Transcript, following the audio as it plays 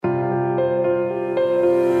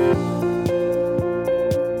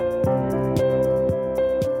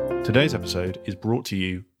Today's episode is brought to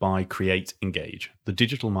you by Create Engage, the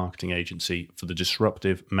digital marketing agency for the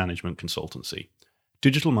disruptive management consultancy.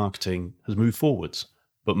 Digital marketing has moved forwards,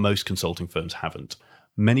 but most consulting firms haven't.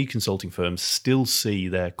 Many consulting firms still see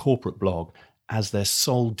their corporate blog as their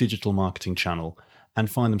sole digital marketing channel and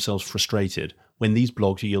find themselves frustrated when these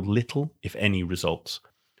blogs yield little, if any, results.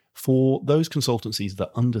 For those consultancies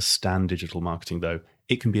that understand digital marketing, though,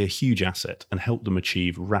 it can be a huge asset and help them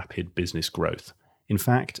achieve rapid business growth. In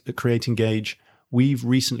fact, at Create Engage, we've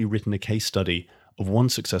recently written a case study of one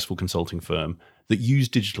successful consulting firm that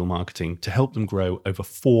used digital marketing to help them grow over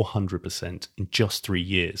 400% in just 3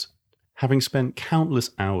 years. Having spent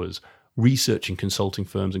countless hours researching consulting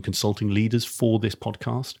firms and consulting leaders for this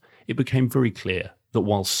podcast, it became very clear that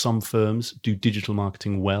while some firms do digital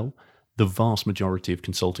marketing well, the vast majority of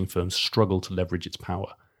consulting firms struggle to leverage its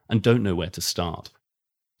power and don't know where to start.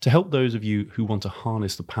 To help those of you who want to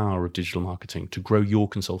harness the power of digital marketing to grow your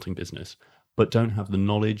consulting business, but don't have the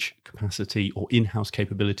knowledge, capacity, or in-house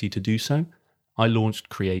capability to do so, I launched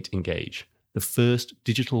Create Engage, the first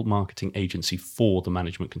digital marketing agency for the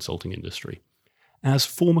management consulting industry. As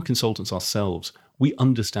former consultants ourselves, we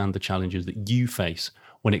understand the challenges that you face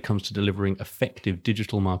when it comes to delivering effective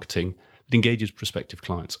digital marketing that engages prospective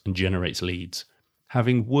clients and generates leads.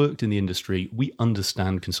 Having worked in the industry, we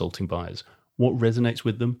understand consulting buyers, what resonates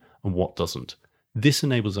with them and what doesn't. This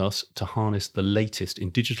enables us to harness the latest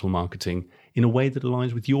in digital marketing in a way that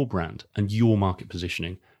aligns with your brand and your market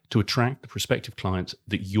positioning to attract the prospective clients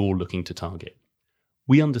that you're looking to target.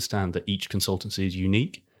 We understand that each consultancy is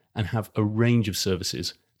unique and have a range of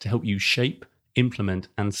services to help you shape, implement,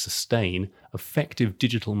 and sustain effective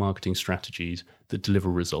digital marketing strategies that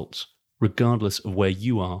deliver results, regardless of where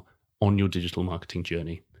you are on your digital marketing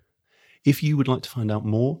journey. If you would like to find out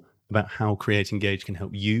more about how Create Engage can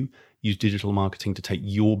help you use digital marketing to take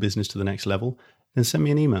your business to the next level, then send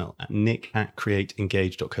me an email at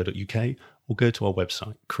nick@createengage.co.uk or go to our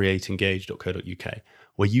website, createengage.co.uk,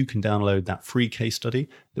 where you can download that free case study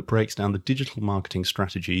that breaks down the digital marketing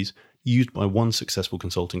strategies used by one successful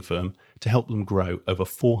consulting firm to help them grow over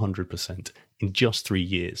 400% in just 3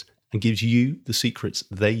 years and gives you the secrets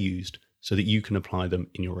they used so that you can apply them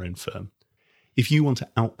in your own firm. If you want to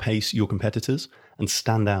outpace your competitors and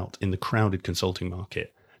stand out in the crowded consulting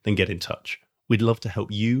market, then get in touch. We'd love to help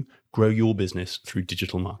you grow your business through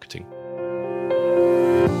digital marketing.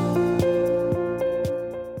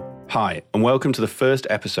 Hi, and welcome to the first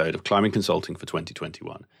episode of Climbing Consulting for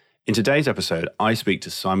 2021. In today's episode, I speak to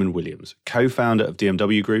Simon Williams, co-founder of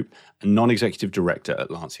DMW Group and non-executive director at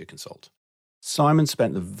Lancia Consult. Simon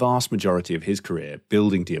spent the vast majority of his career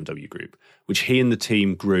building DMW Group, which he and the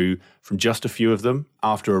team grew from just a few of them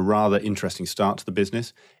after a rather interesting start to the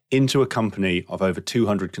business into a company of over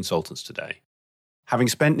 200 consultants today. Having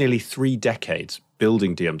spent nearly 3 decades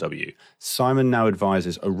building DMW, Simon now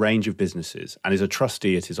advises a range of businesses and is a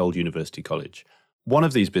trustee at his old university college. One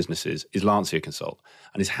of these businesses is Lancia Consult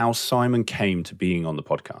and is how Simon came to being on the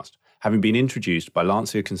podcast, having been introduced by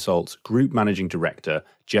Lancia Consult's Group Managing Director,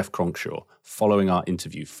 Jeff Cronkshaw, following our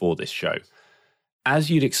interview for this show. As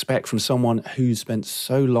you'd expect from someone who's spent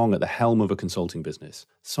so long at the helm of a consulting business,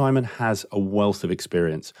 Simon has a wealth of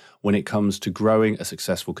experience when it comes to growing a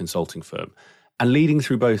successful consulting firm and leading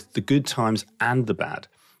through both the good times and the bad,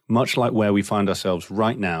 much like where we find ourselves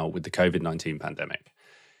right now with the COVID-19 pandemic.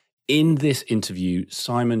 In this interview,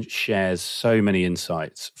 Simon shares so many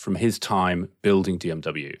insights from his time building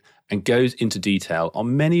DMW and goes into detail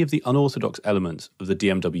on many of the unorthodox elements of the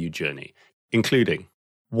DMW journey, including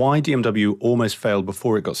why DMW almost failed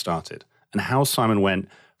before it got started and how Simon went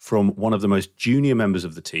from one of the most junior members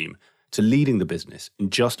of the team to leading the business in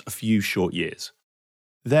just a few short years,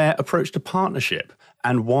 their approach to partnership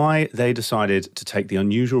and why they decided to take the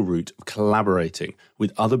unusual route of collaborating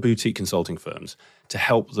with other boutique consulting firms to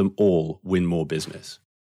help them all win more business,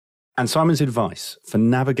 and Simon's advice for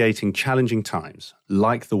navigating challenging times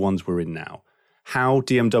like the ones we're in now, how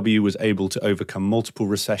DMW was able to overcome multiple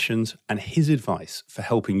recessions, and his advice for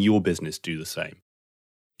helping your business do the same.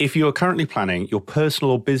 If you are currently planning your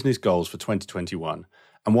personal or business goals for 2021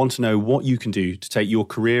 and want to know what you can do to take your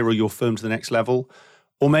career or your firm to the next level,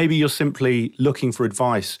 or maybe you're simply looking for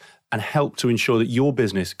advice and help to ensure that your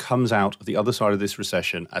business comes out of the other side of this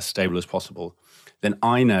recession as stable as possible, then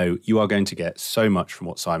I know you are going to get so much from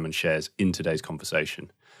what Simon shares in today's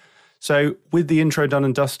conversation. So with the intro done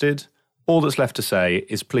and dusted, all that's left to say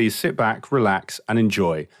is please sit back, relax, and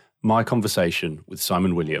enjoy my conversation with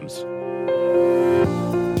Simon Williams.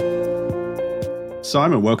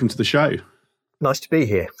 Simon, welcome to the show. Nice to be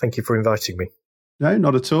here. Thank you for inviting me. No,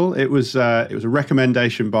 not at all. It was a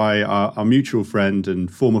recommendation by our mutual friend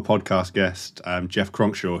and former podcast guest, Jeff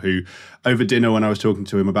Cronkshaw, who over dinner when I was talking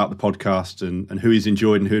to him about the podcast and who he's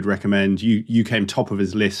enjoyed and who'd recommend, you came top of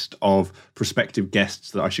his list of prospective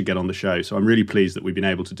guests that I should get on the show. So I'm really pleased that we've been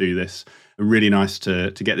able to do this. And really nice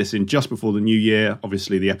to get this in just before the new year.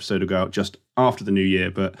 Obviously, the episode will go out just after the new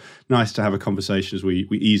year, but nice to have a conversation as we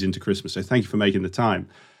ease into Christmas. So thank you for making the time.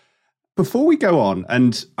 Before we go on,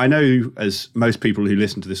 and I know as most people who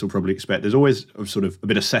listen to this will probably expect, there's always sort of a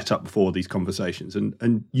bit of setup before these conversations.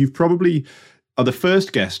 And you've probably are the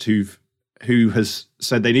first guest who has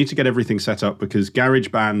said they need to get everything set up because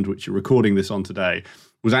GarageBand, which you're recording this on today,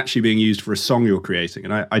 was actually being used for a song you're creating.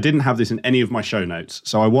 And I didn't have this in any of my show notes.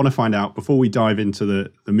 So I want to find out, before we dive into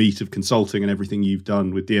the meat of consulting and everything you've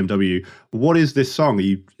done with DMW, what is this song?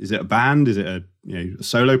 Is it a band? Is it a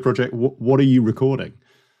solo project? What are you recording?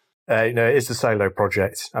 It's a solo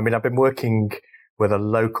project. I mean, I've been working with a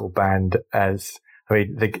local band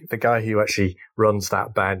the guy who actually runs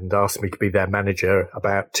that band asked me to be their manager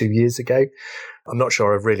about 2 years ago. I'm not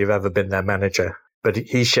sure I've really ever been their manager, but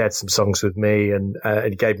he shared some songs with me and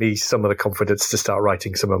he gave me some of the confidence to start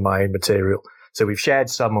writing some of my own material. So we've shared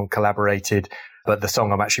some and collaborated, but the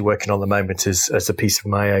song I'm actually working on at the moment is as a piece of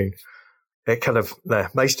my own. It kind of,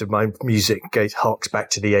 most of my music harks back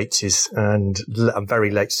to the 80s and very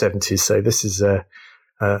late 70s. So this is a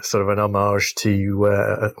sort of an homage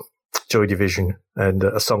to Joy Division and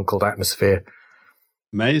a song called Atmosphere.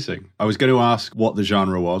 Amazing. I was going to ask what the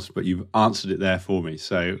genre was, but you've answered it there for me.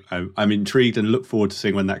 So I'm intrigued and look forward to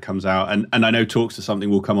seeing when that comes out. And I know talks are something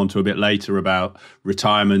we'll come on to a bit later about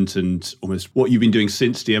retirement and almost what you've been doing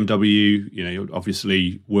since DMW. You're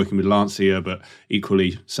obviously working with Lancia, but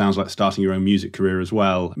equally sounds like starting your own music career as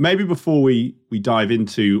well. Maybe before we dive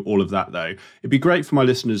into all of that, though, it'd be great for my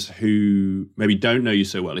listeners who maybe don't know you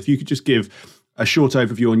so well, if you could just give a short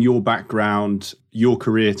overview on your background, your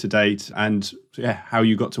career to date, and how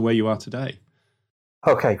you got to where you are today.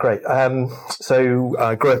 Okay, great. So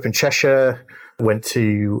I grew up in Cheshire, went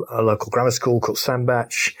to a local grammar school called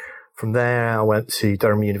Sandbach. From there, I went to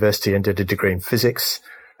Durham University and did a degree in physics,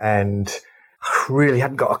 and really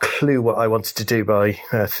hadn't got a clue what I wanted to do by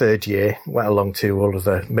third year. Went along to all of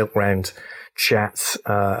the milk round chats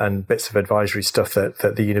and bits of advisory stuff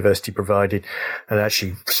that the university provided, and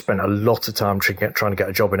actually spent a lot of time trying to get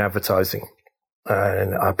a job in advertising.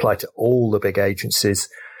 And I applied to all the big agencies,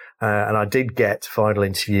 and I did get final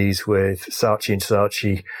interviews with Saatchi &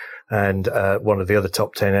 Saatchi and one of the other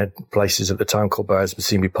top 10 places at the time called Bowers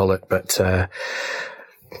Massimi Pollitt, but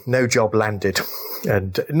no job landed.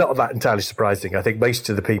 And not that entirely surprising. I think most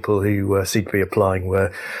of the people who seemed to be applying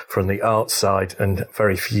were from the arts side, and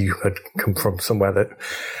very few had come from somewhere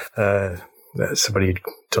that somebody had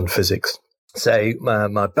done physics. So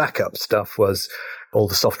my backup stuff was all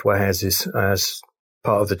the software houses as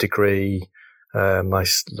part of the degree. My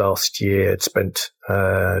last year had spent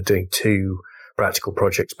doing 2 practical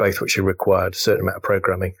projects, both which required a certain amount of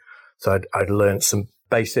programming. So I'd learned some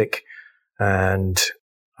basic, and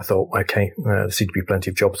I thought, okay, there seemed to be plenty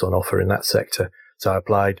of jobs on offer in that sector. So I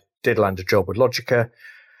applied, did land a job with Logica,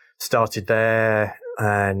 started there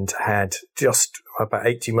and had just about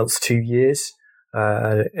 18 months, 2 years.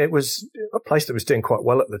 It was a place that was doing quite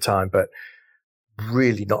well at the time, but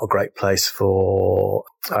really not a great place for,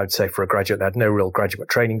 I would say, for a graduate. They had no real graduate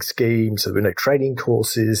training schemes. There were no training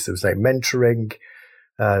courses. There was no mentoring.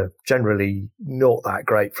 Generally not that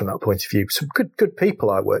great from that point of view. Some good people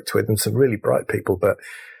I worked with and some really bright people,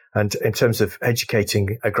 and in terms of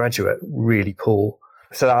educating a graduate, really poor.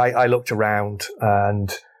 So I looked around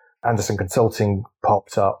and Anderson Consulting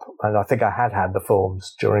popped up, and I think I had the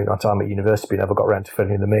forms during my time at university, never got around to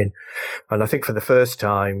filling them in. And I think for the first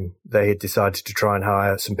time, they had decided to try and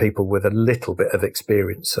hire some people with a little bit of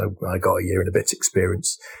experience. So I got a year and a bit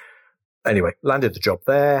experience. Anyway, landed the job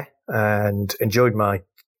there and enjoyed my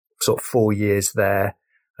sort of 4 years there.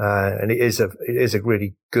 And it is a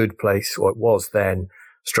really good place, or it was then,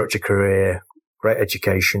 structured career, great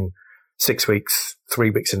education, 6 weeks,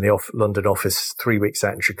 3 weeks in the London office, 3 weeks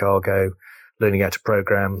out in Chicago, learning how to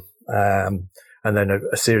program, and then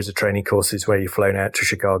a series of training courses where you're flown out to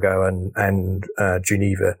Chicago and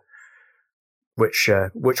Geneva, which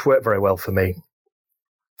worked very well for me.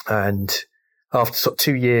 And after sort of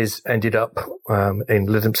 2 years, ended up in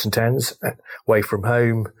Lytham St Anne's, away from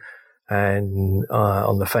home, and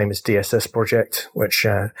on the famous DSS project, which,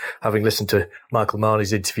 having listened to Michael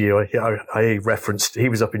Marley's interview, I referenced, he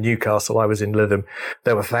was up in Newcastle, I was in Lytham.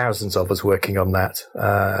 There were thousands of us working on that,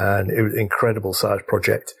 and it was an incredible sized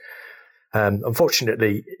project.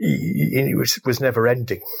 Unfortunately, it was never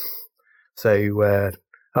ending. So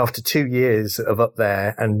after 2 years of up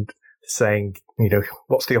there and saying,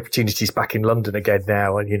 what's the opportunities back in London again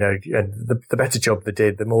now? And, and the better job they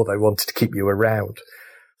did, the more they wanted to keep you around.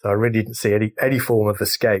 So I really didn't see any form of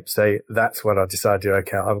escape. So that's when I decided,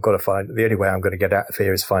 okay, I've got to the only way I'm going to get out of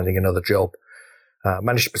here is finding another job.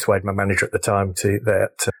 Managed to persuade my manager at the time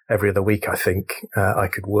that every other week, I think, I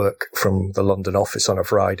could work from the London office on a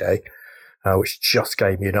Friday, which just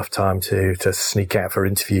gave me enough time to sneak out for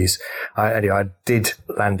interviews. I did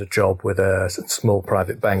land a job with a small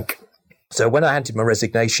private bank. So when I handed my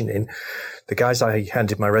resignation in, the guys I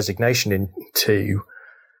handed my resignation in to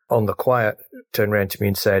on the quiet turned around to me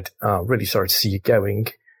and said, really sorry to see you going.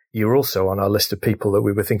 You're also on our list of people that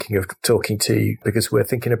we were thinking of talking to because we're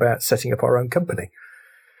thinking about setting up our own company.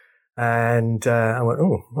 And I went,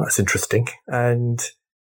 oh, that's interesting. And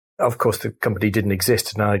of course, the company didn't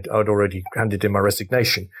exist and I'd already handed in my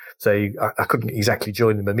resignation. So I couldn't exactly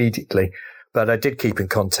join them immediately. But I did keep in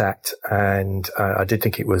contact and I did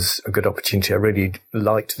think it was a good opportunity. I really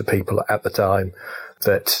liked the people at the time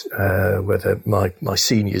that were my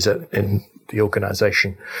seniors in the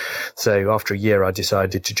organisation. So after a year, I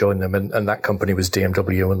decided to join them and that company was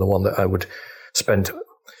DMW and the one that I would spend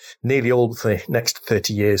nearly all the next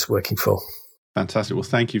 30 years working for. Fantastic. Well,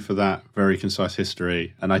 thank you for that very concise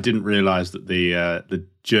history. And I didn't realise that the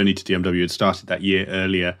journey to DMW had started that year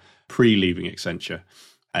earlier, pre-leaving Accenture.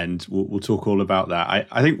 And we'll talk all about that.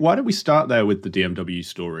 I think, why don't we start there with the DMW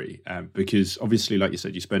story? Because obviously, like you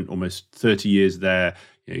said, you spent almost 30 years there,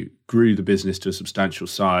 grew the business to a substantial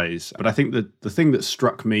size. But I think that the thing that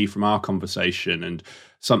struck me from our conversation and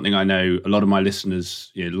something I know a lot of my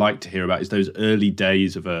listeners like to hear about is those early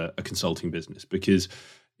days of a consulting business. Because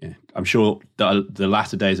I'm sure the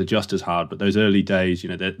latter days are just as hard, but those early days,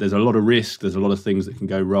 there's a lot of risk, there's a lot of things that can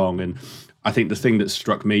go wrong. And I think the thing that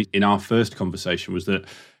struck me in our first conversation was that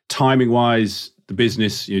timing-wise, the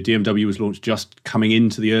business, DMW was launched just coming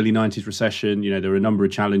into the early 90s recession. There were a number of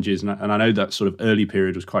challenges, and I know that sort of early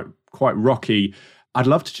period was quite rocky. I'd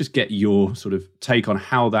love to just get your sort of take on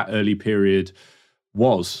how that early period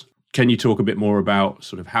was. Can you talk a bit more about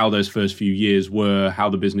sort of how those first few years were, how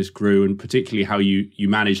the business grew, and particularly how you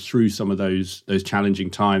managed through some of those challenging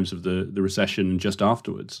times of the recession just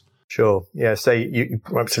afterwards? Sure. Yeah. So you're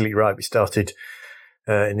absolutely right. We started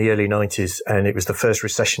in the early 90s, and it was the first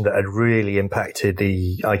recession that had really impacted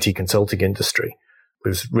the IT consulting industry. It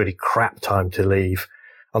was really crap time to leave.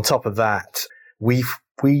 On top of that, we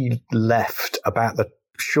left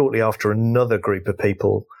shortly after another group of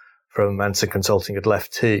people from Answer Consulting had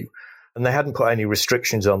left too. And they hadn't put any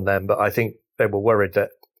restrictions on them, but I think they were worried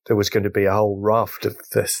that there was going to be a whole raft of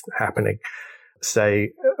this happening. So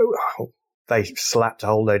they slapped a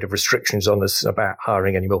whole load of restrictions on us about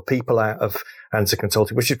hiring any more people out of Answer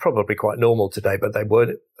Consulting, which is probably quite normal today, but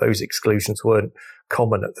those exclusions weren't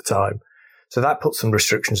common at the time. So that put some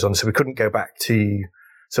restrictions on us. So we couldn't go back to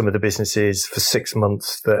some of the businesses for 6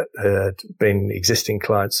 months that had been existing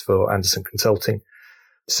clients for Anderson Consulting.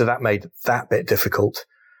 So that made that bit difficult.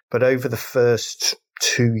 But over the first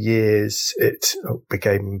 2 years, it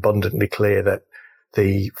became abundantly clear that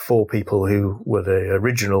the 4 people who were the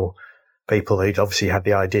original people who'd obviously had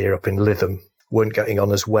the idea up in Lytham weren't getting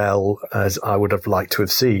on as well as I would have liked to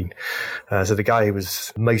have seen. So the guy who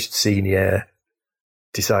was most senior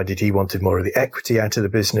decided he wanted more of the equity out of the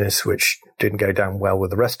business, which didn't go down well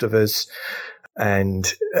with the rest of us.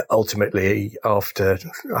 And ultimately, after,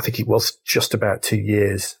 I think it was just about 2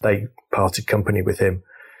 years, they parted company with him.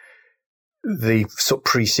 The sort of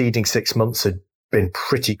preceding 6 months had been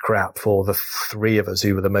pretty crap for the 3 of us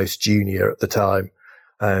who were the most junior at the time.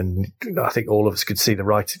 And I think all of us could see the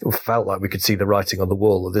writing, or felt like we could see the writing on the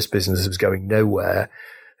wall that this business was going nowhere,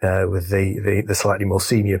 with the slightly more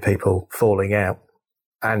senior people falling out.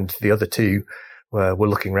 And the other 2 were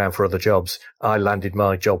looking around for other jobs. I landed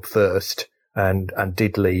my job first and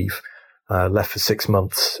did leave, left for 6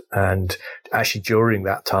 months. And actually during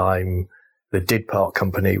that time, they did part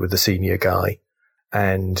company with the senior guy.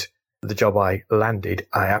 And the job I landed,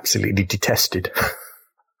 I absolutely detested.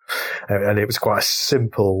 And it was quite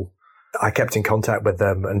simple. I kept in contact with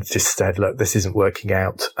them and just said, look, this isn't working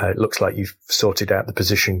out. It looks like you've sorted out the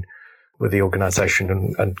position with the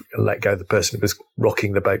organisation and let go of the person who was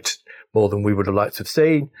rocking the boat more than we would have liked to have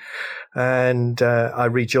seen. And I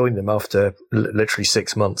rejoined them after literally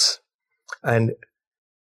 6 months. And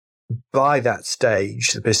by that stage,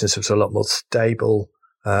 the business was a lot more stable.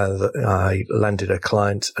 I landed a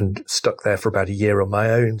client and stuck there for about a year on my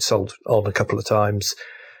own, sold on a couple of times.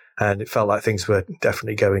 And it felt like things were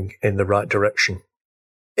definitely going in the right direction.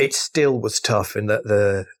 It still was tough in that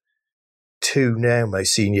the 2 now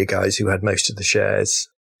most senior guys who had most of the shares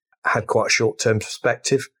had quite a short-term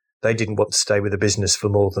perspective. They didn't want to stay with the business for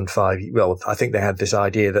more than 5 years. Well, I think they had this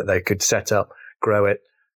idea that they could set up, grow it,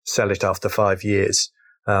 sell it after 5 years.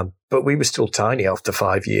 But we were still tiny after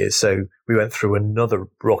 5 years. So we went through another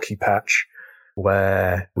rocky patch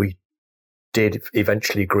where we did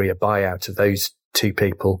eventually agree a buyout of those two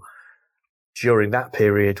people. During that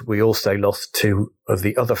period, we also lost two of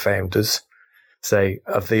the other founders. So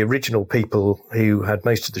of the original people who had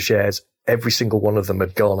most of the shares, every single one of them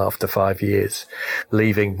had gone after 5 years,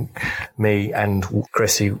 leaving me and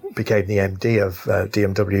Chris, who became the MD of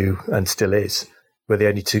DMW and still is. We're the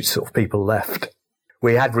only two sort of people left.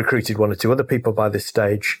 We had recruited one or two other people by this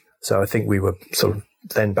stage. So I think we were sort of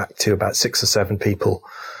then back to about 6 or 7 people.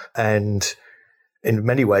 And in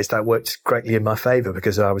many ways, that worked greatly in my favour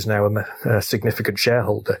because I was now a significant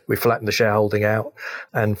shareholder. We flattened the shareholding out.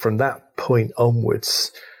 And from that point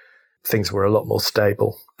onwards, things were a lot more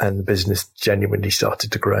stable and the business genuinely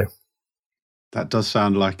started to grow. That does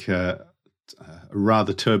sound like a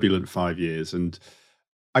rather turbulent 5 years. And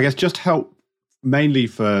I guess just help mainly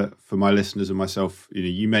for my listeners and myself,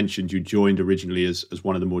 you mentioned you joined originally as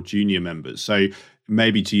one of the more junior members. So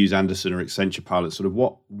maybe to use Anderson or Accenture pilots, sort of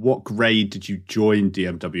what grade did you join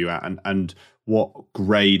DMW at, and what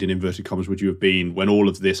grade in inverted commas would you have been when all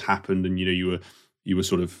of this happened and you were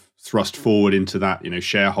sort of thrust forward into that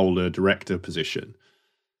shareholder director position?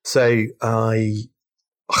 So I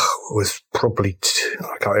was probably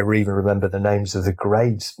I can't even remember the names of the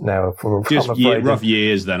grades now. Just rough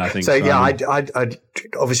years then, I think. So yeah, I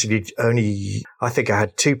obviously I think I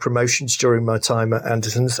had 2 promotions during my time at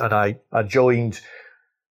Anderson's, and I joined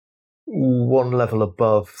one level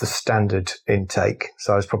above the standard intake.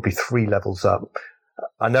 So I was probably 3 levels up.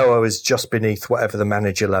 I know I was just beneath whatever the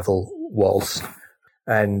manager level was.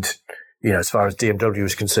 And, as far as DMW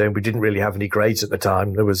was concerned, we didn't really have any grades at the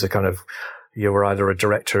time. There was a kind of, you were either a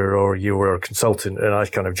director or you were a consultant. And I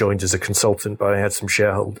kind of joined as a consultant, but I had some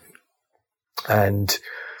shareholding. And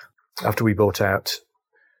after we bought out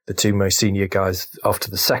the 2 most senior guys,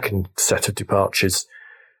 after the second set of departures,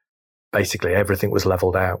 basically everything was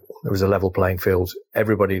leveled out. There was a level playing field.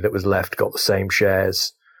 Everybody that was left got the same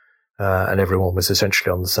shares, and everyone was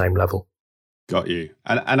essentially on the same level. Got you.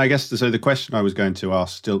 And I guess so the question I was going to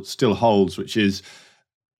ask still holds, which is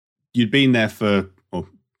you'd been there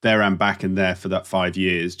there and back and there for that 5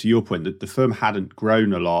 years. To your point, that the firm hadn't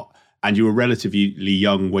grown a lot and you were relatively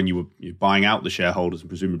young when you were buying out the shareholders and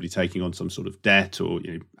presumably taking on some sort of debt or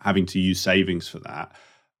having to use savings for that.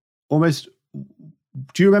 Almost,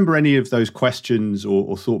 do you remember any of those questions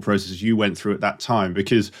or thought processes you went through at that time?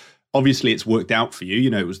 Because obviously it's worked out for you,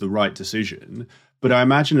 it was the right decision. But I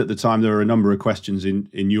imagine at the time there were a number of questions in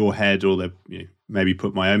your head, or maybe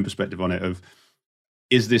put my own perspective on it of,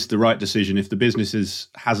 is this the right decision? If the business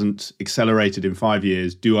hasn't accelerated in 5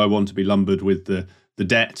 years, do I want to be lumbered with the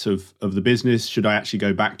debt of the business? Should I actually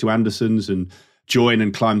go back to Anderson's and join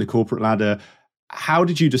and climb the corporate ladder? How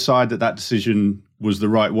did you decide that decision was the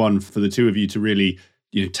right one for the two of you to really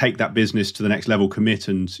take that business to the next level, commit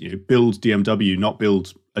and build DMW, not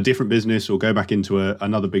build a different business or go back into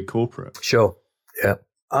another big corporate? Sure. Yeah.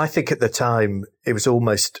 I think at the time it was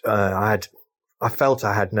almost, I felt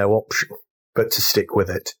I had no option but to stick with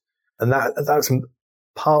it. And that's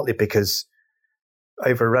partly because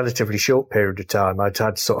over a relatively short period of time, I'd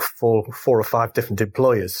had sort of four or five different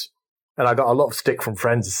employers. And I got a lot of stick from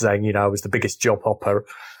friends saying, I was the biggest job hopper.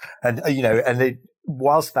 And,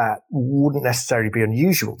 whilst that wouldn't necessarily be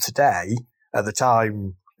unusual today, at the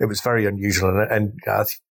time, it was very unusual. And I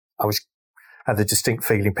had the distinct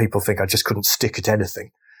feeling people think I just couldn't stick at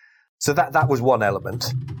anything. So that was one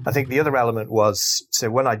element. I think the other element was, so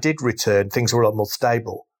when I did return, things were a lot more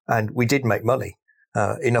stable and we did make money,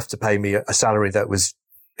 enough to pay me a salary that was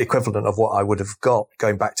equivalent of what I would have got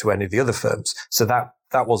going back to any of the other firms. So that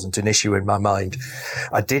wasn't an issue in my mind.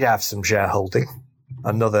 I did have some shareholding.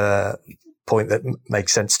 Another point that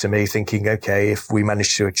makes sense to me, thinking, okay, if we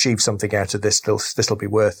manage to achieve something out of this, this will be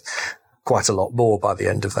worth quite a lot more by the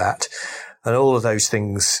end of that. And all of those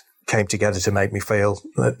things came together to make me feel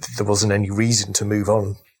that there wasn't any reason to move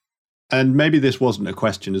on. And maybe this wasn't a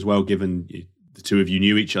question as well, given the two of you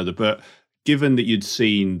knew each other, but given that you'd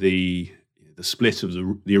seen the split of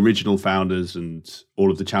the original founders and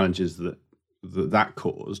all of the challenges that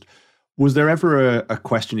caused, was there ever a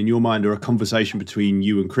question in your mind or a conversation between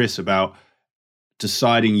you and Chris about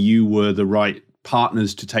deciding you were the right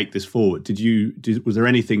partners to take this forward? Was there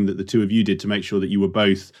anything that the two of you did to make sure that you were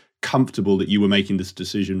both comfortable that you were making this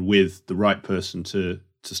decision with the right person to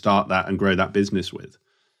start that and grow that business with?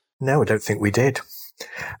 No, I don't think we did.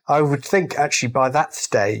 I would think actually by that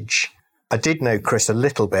stage, I did know Chris a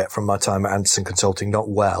little bit from my time at Anderson Consulting, not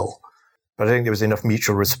well, but I think there was enough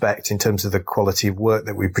mutual respect in terms of the quality of work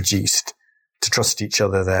that we produced to trust each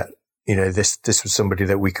other that, this was somebody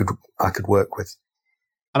that I could work with.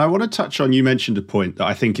 And I want to touch on, you mentioned a point that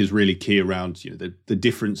I think is really key around, the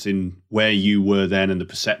difference in where you were then and the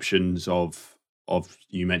perceptions of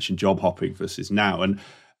you mentioned job hopping versus now. And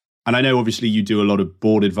I know obviously you do a lot of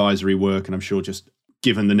board advisory work, and I'm sure just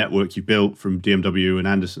given the network you built from DMW and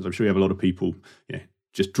Anderson's, I'm sure you have a lot of people,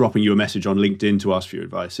 just dropping you a message on LinkedIn to ask for your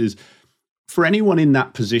advice. Is for anyone in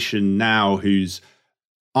that position now who's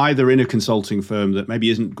either in a consulting firm that maybe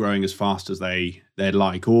isn't growing as fast as they'd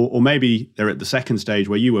like, or maybe they're at the second stage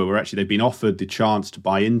where you were, where actually they've been offered the chance to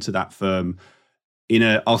buy into that firm in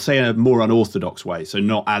a more unorthodox way. So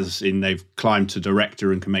not as in they've climbed to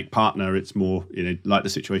director and can make partner. It's more, like the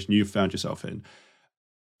situation you've found yourself in.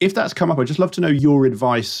 If that's come up, I'd just love to know your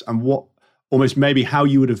advice and what, almost maybe how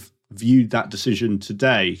you would have viewed that decision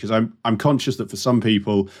today. Because I'm conscious that for some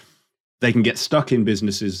people, they can get stuck in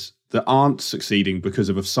businesses that aren't succeeding because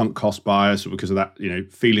of a sunk cost bias or because of that,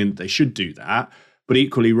 feeling that they should do that. But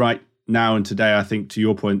equally, right now and today, I think to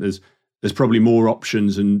your point, there's probably more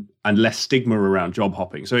options and less stigma around job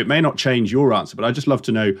hopping. So it may not change your answer, but I'd just love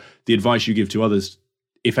to know the advice you give to others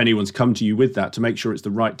if anyone's come to you with that, to make sure it's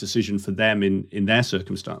the right decision for them in their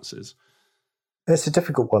circumstances. It's a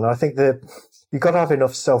difficult one. I think that you've got to have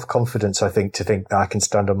enough self-confidence, I think, to think that I can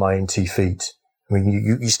stand on my own 2 feet. I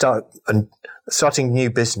mean, you start, and starting a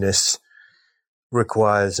new business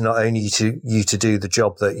requires not only you to do the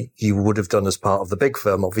job that you would have done as part of the big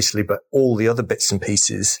firm, obviously, but all the other bits and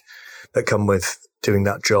pieces that come with doing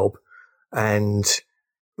that job. And,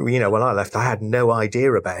 when I left, I had no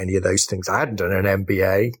idea about any of those things. I hadn't done an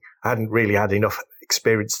MBA. I hadn't really had enough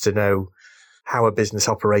experience to know how a business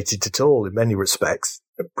operated at all in many respects,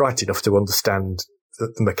 bright enough to understand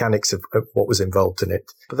the mechanics of what was involved in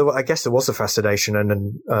it. But I guess there was a fascination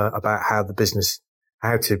about how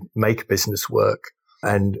to make business work,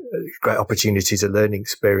 and great opportunities, a learning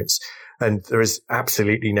experience. And there is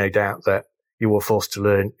absolutely no doubt that you were forced to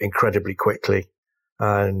learn incredibly quickly.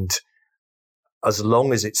 And as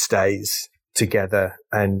long as it stays together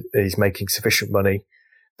and is making sufficient money,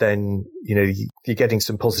 then, you're getting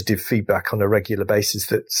some positive feedback on a regular basis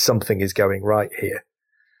that something is going right here.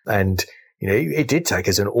 And, it did take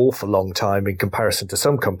us an awful long time in comparison to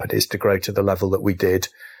some companies to grow to the level that we did.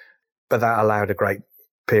 But that allowed a great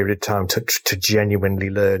period of time to genuinely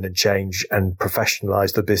learn and change and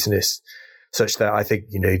professionalize the business, such that I think,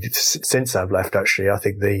 since I've left, actually, I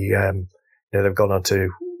think they've gone on to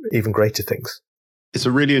even greater things. It's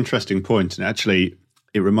a really interesting point. And actually,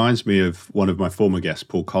 it reminds me of one of my former guests,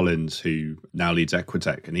 Paul Collins, who now leads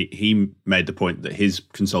Equitech. And he made the point that his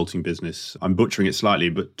consulting business, I'm butchering it slightly,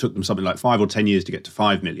 but took them something like 5 or 10 years to get to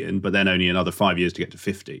 5 million, but then only another 5 years to get to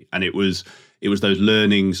 50. And it was those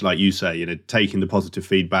learnings, like you say, taking the positive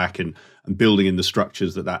feedback and building in the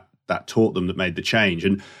structures that taught them that made the change.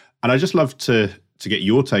 And I just love to get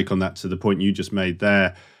your take on that, to the point you just made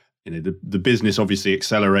there. The business obviously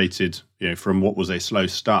accelerated, from what was a slow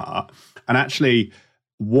start. And actually,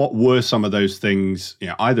 what were some of those things,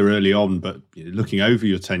 either early on, but looking over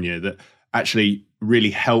your tenure, that actually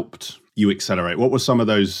really helped you accelerate? What were some of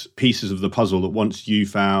those pieces of the puzzle that once you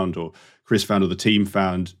found, or Chris found, or the team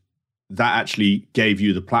found, that actually gave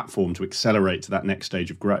you the platform to accelerate to that next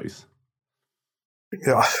stage of growth?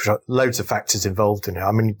 Loads of factors involved in it.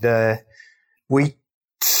 I mean, we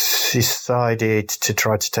decided to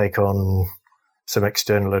try to take on some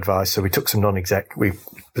external advice. So we took some non-exec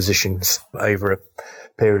positions over a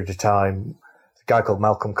period of time. A guy called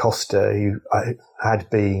Malcolm Costa, who had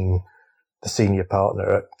been the senior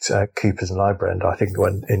partner at Coopers and Lybrand, I think,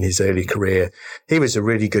 when in his early career. He was a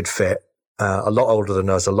really good fit, a lot older than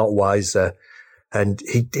us, a lot wiser. And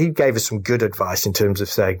he gave us some good advice in terms of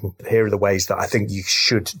saying, here are the ways that I think you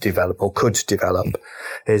should develop or could develop.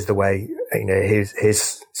 Here's the way,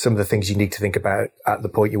 here's some of the things you need to think about at the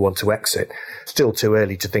point you want to exit. Still too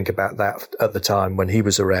early to think about that at the time when he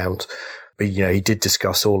was around. But, he did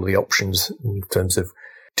discuss all of the options in terms of,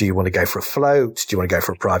 do you want to go for a float? Do you want to go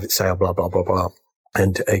for a private sale? Blah, blah, blah, blah.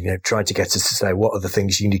 And, trying to get us to say, what are the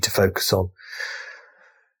things you need to focus on?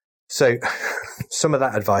 So some of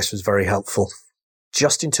that advice was very helpful.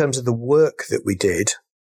 Just in terms of the work that we did,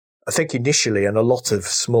 I think initially, and a lot of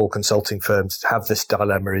small consulting firms have this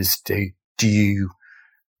dilemma, is do you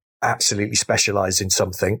absolutely specialize in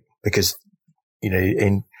something? Because,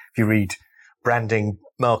 if you read branding,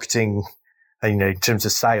 marketing, and, in terms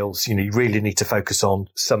of sales, you really need to focus on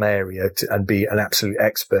some area and be an absolute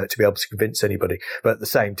expert to be able to convince anybody. But at the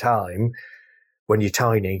same time, when you're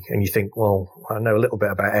tiny and you think, well, I know a little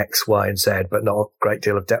bit about X, Y, and Z, but not a great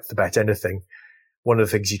deal of depth about anything. One of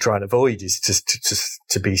the things you try and avoid is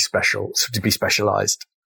to be special, to be specialized.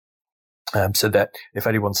 So that if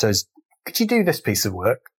anyone says, could you do this piece of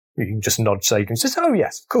work? You can just nod saving and says, oh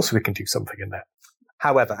yes, of course we can do something in that.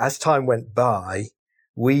 However, as time went by,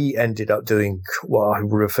 we ended up doing what I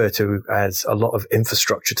refer to as a lot of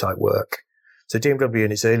infrastructure type work. So DMW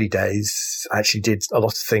in its early days actually did a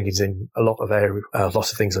lot of things a lot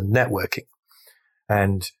of things on networking.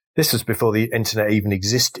 And this was before the internet even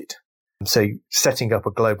existed. So setting up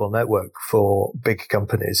a global network for big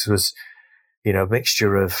companies was, a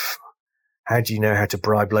mixture of how do you know how to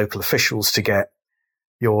bribe local officials to get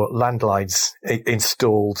your landlines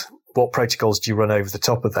installed? What protocols do you run over the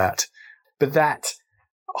top of that? But that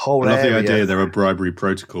whole area... I love the idea there are bribery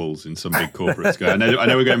protocols in some big corporates. I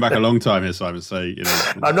know we're going back a long time here, Simon. So,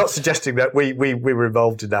 I'm not suggesting that we were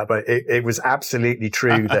involved in that, but it was absolutely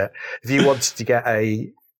true that if you wanted to get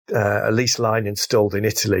a lease line installed in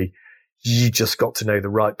Italy, you just got to know the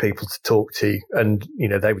right people to talk to. And,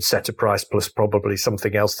 they would set a price plus probably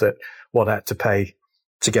something else that one had to pay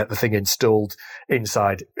to get the thing installed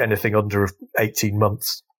inside anything under 18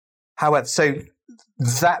 months. However, so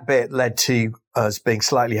that bit led to us being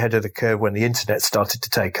slightly ahead of the curve when the internet started to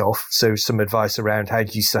take off. So some advice around how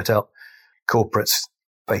do you set up corporates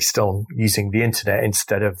based on using the internet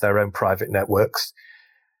instead of their own private networks.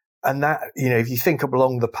 And that, if you think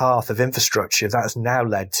along the path of infrastructure, that's now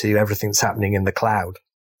led to everything that's happening in the cloud.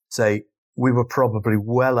 So we were probably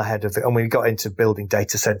well ahead of it. And we got into building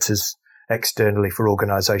data centers externally for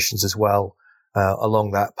organizations as well,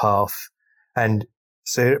 along that path. And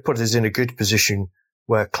so it put us in a good position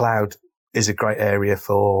where cloud is a great area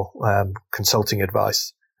for consulting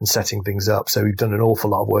advice and setting things up. So we've done an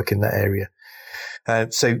awful lot of work in that area.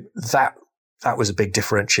 So that was a big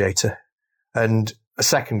differentiator. And a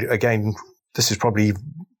second, again, this is probably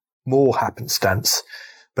more happenstance,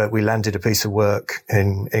 but we landed a piece of work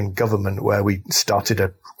in government where we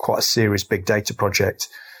started quite a serious big data project,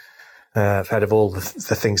 ahead of all the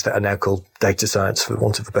things that are now called data science, for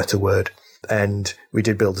want of a better word. And we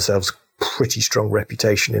did build ourselves pretty strong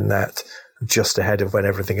reputation in that just ahead of when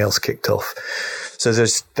everything else kicked off. So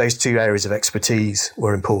those two areas of expertise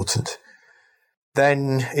were important.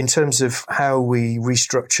 Then in terms of how we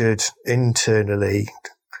restructured internally,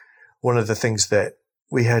 one of the things that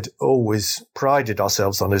we had always prided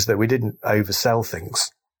ourselves on is that we didn't oversell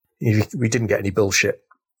things. We didn't get any bullshit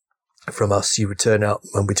from us. You would turn up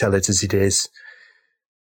and we tell it as it is.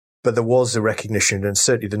 But there was a recognition, and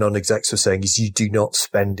certainly the non-execs were saying, is you do not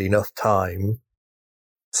spend enough time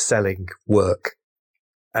selling work.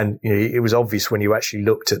 And it was obvious when you actually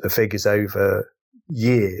looked at the figures over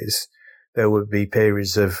years, there would be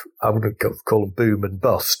periods of, I wouldn't call them boom and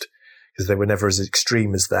bust, because they were never as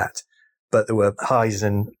extreme as that. But there were highs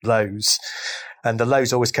and lows. And the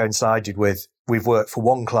lows always coincided with, we've worked for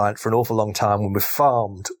one client for an awful long time when we've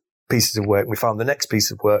farmed pieces of work, and we farm the next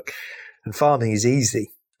piece of work. And farming is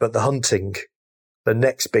easy, but the hunting, the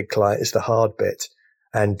next big client, is the hard bit.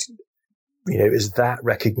 And, it is that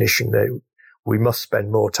recognition that we must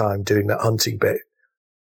spend more time doing that hunting bit.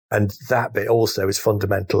 And that bit also is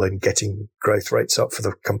fundamental in getting growth rates up for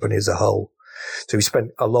the company as a whole. So we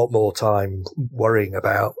spent a lot more time worrying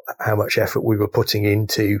about how much effort we were putting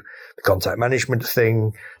into the contact management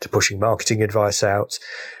thing, to pushing marketing advice out,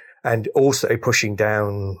 and also pushing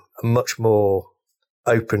down a much more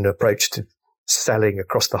open approach to selling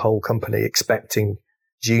across the whole company, expecting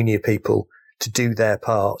junior people to do their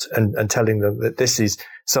part and telling them that this is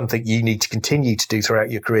something you need to continue to do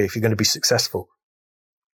throughout your career if you're going to be successful.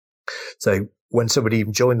 So when somebody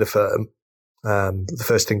even joined the firm, the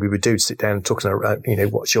first thing we would do is sit down and talk about,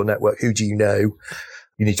 what's your network? Who do you know?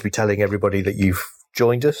 You need to be telling everybody that you've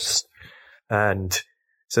joined us. And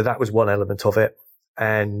so that was one element of it.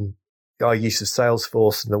 And our use of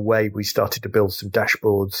Salesforce and the way we started to build some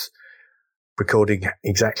dashboards, recording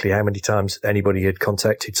exactly how many times anybody had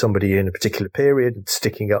contacted somebody in a particular period, and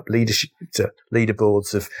sticking up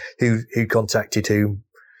leaderboards of who contacted whom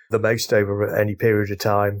the most over any period of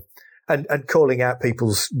time. And calling out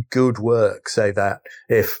people's good work, so that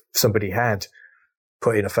if somebody had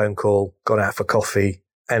put in a phone call, gone out for coffee,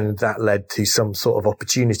 and that led to some sort of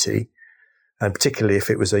opportunity, and particularly if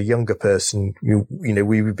it was a younger person,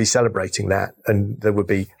 we would be celebrating that, and there would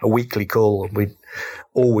be a weekly call, and we'd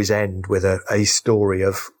always end with a story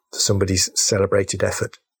of somebody's celebrated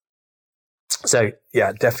effort. So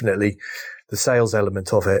yeah, definitely the sales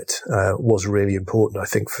element of it was really important, I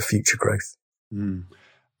think, for future growth. Mm.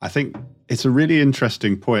 I think it's a really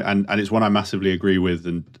interesting point, and it's one I massively agree with.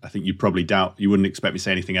 And I think you wouldn't expect me to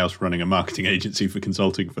say anything else running a marketing agency for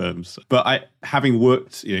consulting firms. But having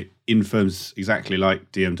worked in firms exactly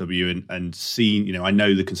like DMW and seen, I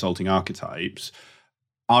know the consulting archetypes.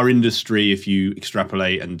 Our industry, if you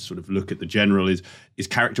extrapolate and sort of look at the general, is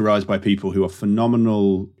characterized by people who are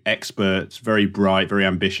phenomenal experts, very bright, very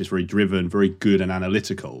ambitious, very driven, very good and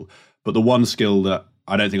analytical. But the one skill that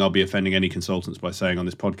I don't think I'll be offending any consultants by saying on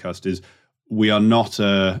this podcast is we are not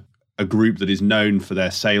a group that is known for their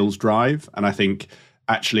sales drive. And I think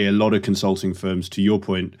actually a lot of consulting firms, to your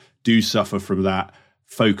point, do suffer from that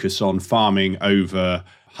focus on farming over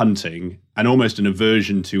hunting, and almost an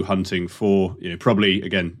aversion to hunting for, probably,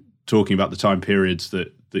 again, talking about the time periods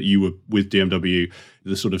that you were with DMW,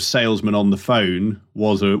 the sort of salesman on the phone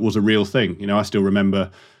was a real thing. I still remember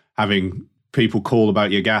having people call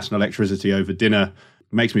about your gas and electricity over dinner.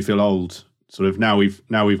 It makes me feel old. Sort of now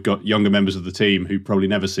we've got younger members of the team who've probably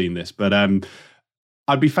never seen this, but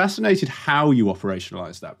I'd be fascinated how you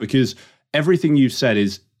operationalize that, because everything you've said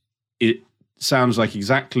it sounds like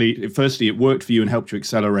exactly, firstly, it worked for you and helped you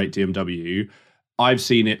accelerate DMW. I've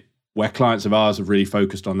seen it where clients of ours have really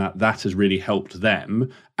focused on that. That has really helped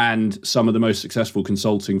them. And some of the most successful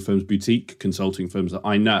consulting firms, boutique consulting firms that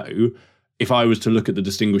I know, if I was to look at the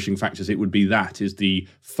distinguishing factors, it would be that is the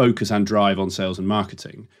focus and drive on sales and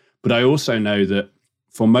marketing. But I also know that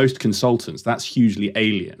for most consultants, that's hugely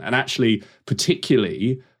alien. And actually,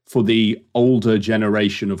 particularly for the older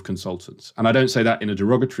generation of consultants. And I don't say that in a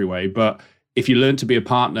derogatory way, but if you learn to be a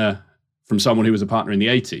partner from someone who was a partner in the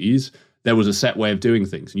 80s, there was a set way of doing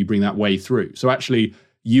things, and you bring that way through. So actually,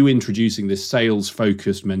 you introducing this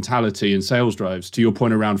sales-focused mentality and sales drives, to your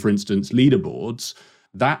point around, for instance, leaderboards,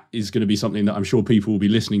 that is going to be something that I'm sure people will be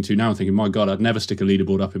listening to now and thinking, my God, I'd never stick a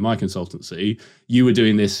leaderboard up in my consultancy. You were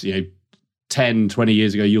doing this, 10, 20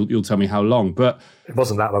 years ago. You'll tell me how long, but it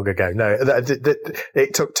wasn't that long ago. No,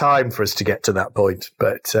 it took time for us to get to that point,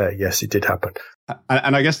 but yes, it did happen.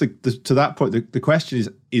 And I guess to that point, the question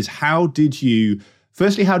is how did you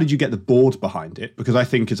get the board behind it? Because I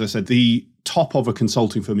think, as I said, the top of a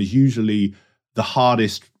consulting firm is usually the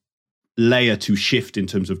hardest layer to shift in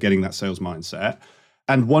terms of getting that sales mindset.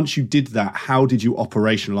 And once you did that, how did you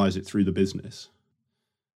operationalize it through the business?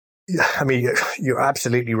 I mean, you're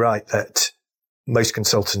absolutely right that most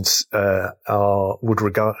consultants would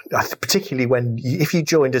regard, particularly if you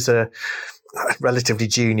joined as a relatively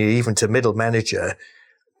junior, even to middle manager,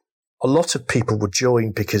 a lot of people would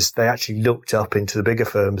join because they actually looked up into the bigger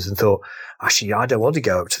firms and thought, actually, I don't want to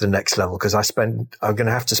go up to the next level because I'm going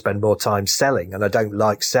to have to spend more time selling, and I don't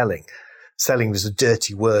like selling. Selling was a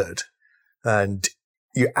dirty word. And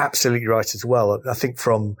you're absolutely right as well. I think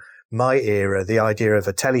from my era, the idea of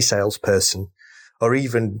a telesalesperson, or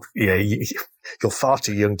even, you're far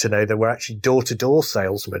too young to know there were actually door-to-door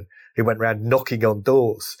salesmen who went around knocking on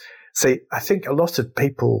doors. So I think a lot of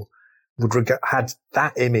people had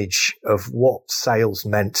that image of what sales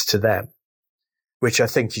meant to them, which I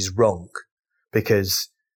think is wrong, because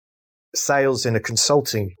sales in a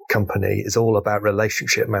consulting company is all about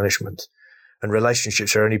relationship management, and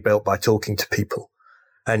relationships are only built by talking to people.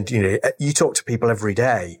 And, you talk to people every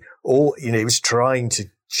day, or, it was trying to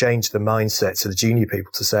change the mindsets of the junior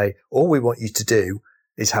people to say, all we want you to do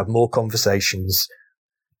is have more conversations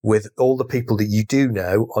with all the people that you do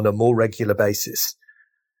know on a more regular basis.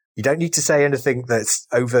 You don't need to say anything that's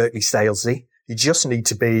overtly salesy. You just need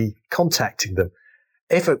to be contacting them.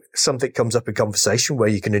 If something comes up in conversation where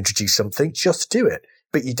you can introduce something, just do it.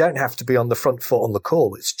 But you don't have to be on the front foot on the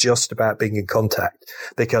call. It's just about being in contact,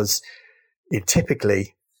 because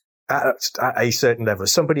typically at a certain level, if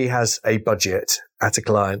somebody has a budget at a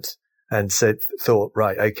client and thought,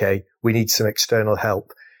 right, okay, we need some external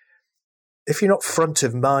help. If you're not front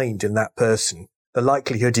of mind in that person, the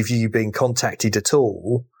likelihood of you being contacted at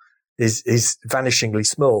all is vanishingly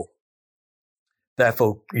small.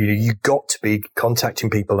 Therefore, you've got to be contacting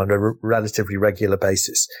people on a relatively regular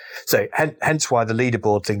basis. So hence why the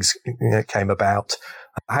leaderboard things came about.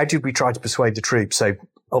 How did we try to persuade the troops? So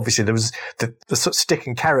obviously there was the sort of stick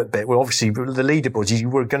and carrot bit. Well, obviously the leaderboards, you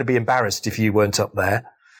were going to be embarrassed if you weren't up there.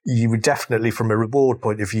 You would definitely, from a reward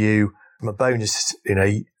point of view, from a bonus,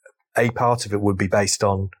 a part of it would be based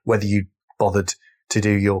on whether you bothered to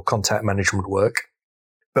do your contact management work.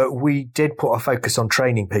 But we did put a focus on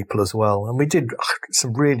training people as well. And we did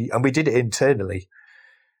we did it internally.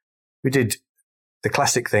 We did the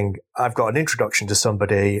classic thing. I've got an introduction to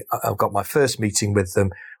somebody. I've got my first meeting with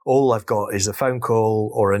them. All I've got is a phone call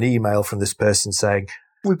or an email from this person saying,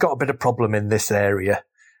 we've got a bit of problem in this area.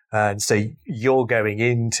 And so you're going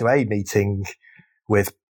into a meeting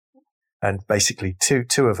with And basically two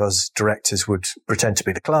of us directors would pretend to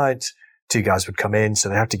be the client. Two guys would come in. So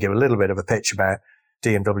they have to give a little bit of a pitch about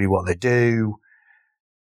DMW, what they do.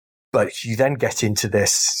 But you then get into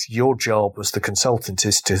this. Your job as the consultant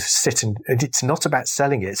is to sit and it's not about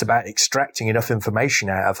selling it. It's about extracting enough information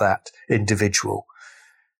out of that individual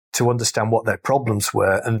to understand what their problems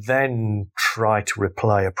were and then try to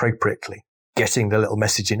reply appropriately. Getting the little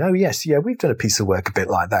message in, oh, yes, yeah, we've done a piece of work a bit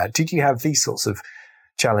like that. Did you have these sorts of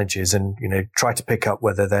challenges? And, try to pick up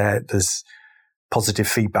whether there's positive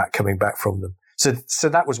feedback coming back from them. So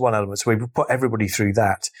that was one element. So we put everybody through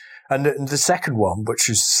that. And the second one, which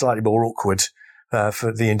was slightly more awkward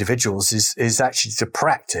for the individuals, is actually to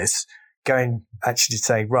practice actually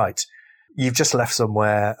saying, right, you've just left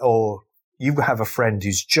somewhere, or you have a friend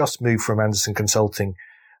who's just moved from Anderson Consulting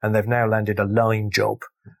and they've now landed a line job,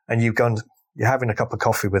 and you're having a cup of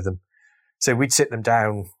coffee with them. So we'd sit them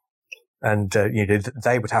down and,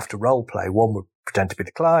 they would have to role play. One would pretend to be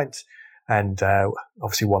the client and,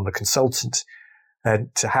 obviously one the consultant,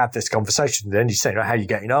 and to have this conversation. Then you say, how are you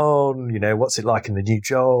getting on? What's it like in the new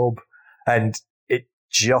job? And it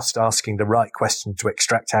just asking the right question to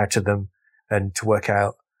extract out of them and to work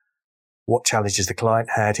out what challenges the client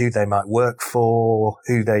had, who they might work for,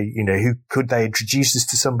 who could they introduce us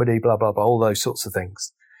to somebody, blah, blah, blah, all those sorts of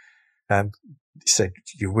things. So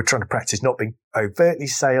we're trying to practice not being overtly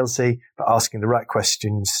salesy, but asking the right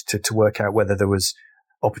questions to work out whether there was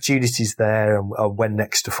opportunities there and when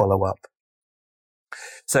next to follow up.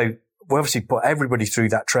 So we obviously put everybody through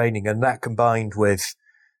that training, and that combined with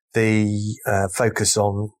the focus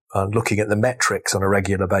on looking at the metrics on a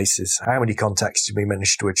regular basis. How many contacts did we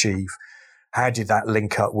manage to achieve? How did that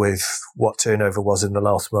link up with what turnover was in the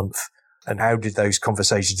last month? And how did those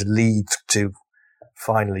conversations lead to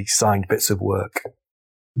finally signed bits of work?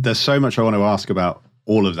 There's so much I want to ask about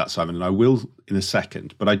all of that, Simon, and I will in a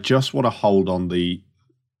second, but I just want to hold on the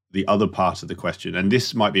other part of the question. And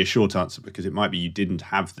this might be a short answer because it might be you didn't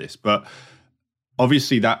have this, but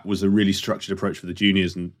obviously that was a really structured approach for the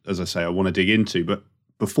juniors. And as I say, I want to dig into, but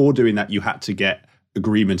before doing that, you had to get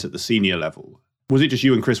agreement at the senior level. Was it just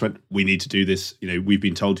you and Chris went, we need to do this, we've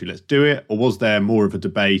been told to, let's do it? Or was there more of a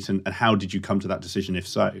debate, and how did you come to that decision, if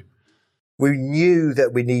so? We knew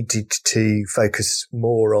that we needed to focus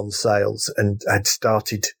more on sales and had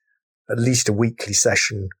started at least a weekly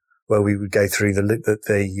session where we would go through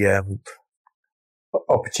the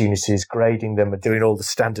opportunities, grading them and doing all the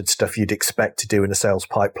standard stuff you'd expect to do in a sales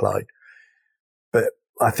pipeline. But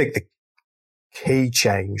I think the key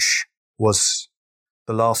change was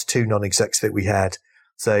the last two non-execs that we had.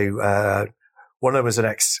 So one of them was an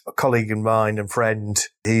ex-colleague of mine and friend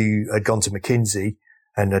who had gone to McKinsey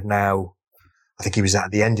and had now, I think he was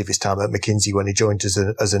at the end of his time at McKinsey when he joined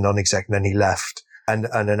as a non-exec, and then he left. And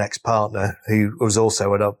an ex-partner who was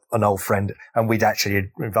also an old friend. And we'd actually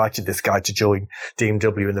invited this guy to join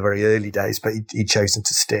DMW in the very early days, but he'd chosen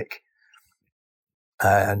to stick.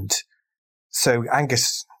 And so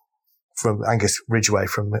Angus Ridgway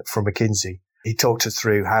from McKinsey, he talked us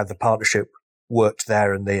through how the partnership worked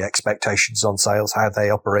there and the expectations on sales, how they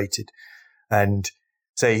operated. And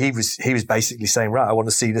so he was basically saying, right, I want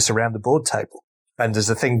to see this around the board table. And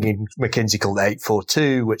there's a thing in McKinsey called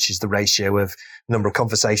 842, which is the ratio of number of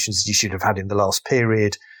conversations you should have had in the last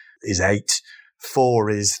period is 8.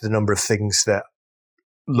 4 is the number of things that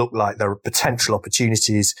look like there are potential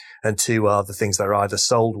opportunities. And 2 are the things that are either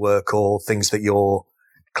sold work or things that you're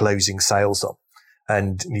closing sales on.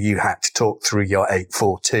 And you had to talk through your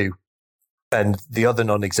 842. And the other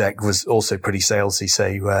non-exec was also pretty salesy.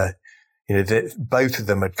 So, both of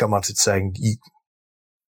them had come out and saying,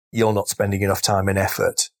 you're not spending enough time and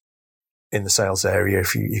effort in the sales area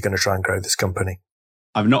if you're going to try and grow this company.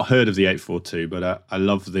 I've not heard of the 842, but I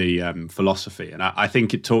love the philosophy. And I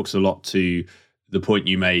think it talks a lot to the point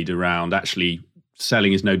you made around actually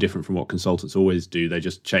selling is no different from what consultants always do. They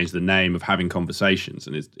just change the name of having conversations.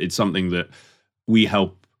 And it's something that we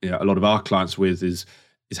help a lot of our clients with is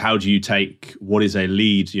how do you take what is a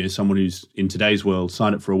lead, someone who's in today's world,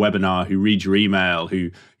 sign up for a webinar, who reads your email, who,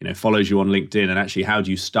 follows you on LinkedIn, and actually how do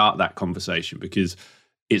you start that conversation? Because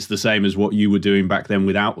it's the same as what you were doing back then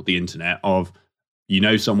without the internet of,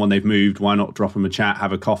 someone, they've moved, why not drop them a chat,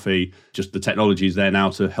 have a coffee? Just the technology is there now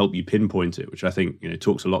to help you pinpoint it, which I think,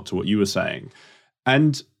 talks a lot to what you were saying.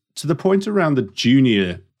 And to the point around the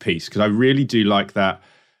junior piece, because I really do like that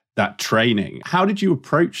training. How did you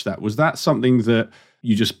approach that? Was that something that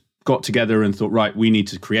you just got together and thought, right, we need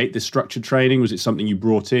to create this structured training? Was it something you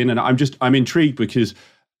brought in? And I'm intrigued because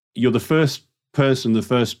you're the first person, the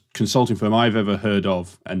first consulting firm I've ever heard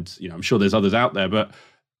of. And, I'm sure there's others out there, but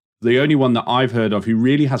the only one that I've heard of who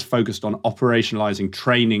really has focused on operationalizing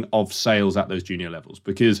training of sales at those junior levels,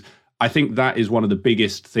 because I think that is one of the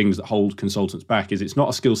biggest things that hold consultants back. Is it's not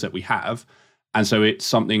a skill set we have, and so it's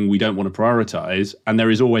something we don't want to prioritize, and there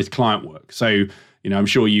is always client work. So, I'm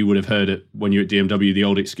sure you would have heard it when you're at DMW, the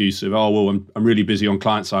old excuse of, oh, well, I'm really busy on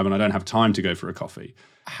client side and I don't have time to go for a coffee.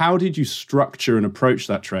 How did you structure and approach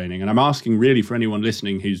that training? And I'm asking really for anyone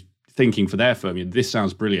listening who's thinking for their firm, this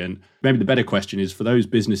sounds brilliant. Maybe the better question is for those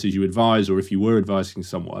businesses you advise, or if you were advising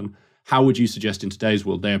someone, how would you suggest in today's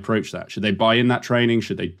world they approach that? Should they buy in that training?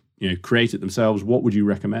 Should they create it themselves? What would you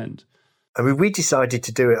recommend? I mean, we decided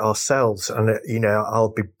to do it ourselves. And,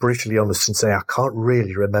 I'll be brutally honest and say I can't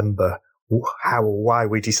really remember how or why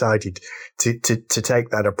we decided to take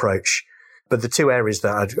that approach. But the two areas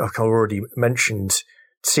that I've already mentioned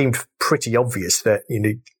seemed pretty obvious that,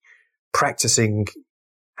 practicing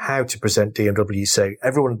how to present DMW. So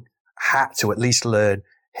everyone had to at least learn,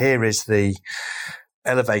 here is the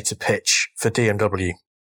elevator pitch for DMW.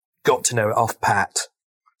 Got to know it off pat.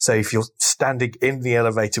 So if you're standing in the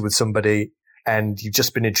elevator with somebody and you've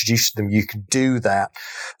just been introduced to them, you can do that.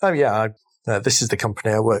 Oh yeah, this is the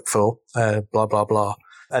company I work for, blah, blah, blah.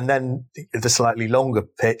 And then the slightly longer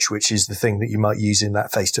pitch, which is the thing that you might use in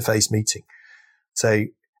that face-to-face meeting. So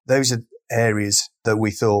those are areas that we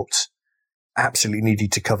thought absolutely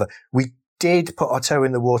needed to cover. We did put our toe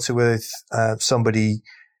in the water with somebody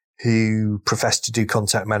who professed to do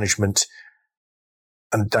contact management,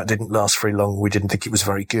 and that didn't last very long. We didn't think it was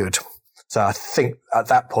very good. So I think at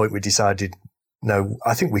that point we decided, no,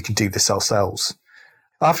 I think we can do this ourselves.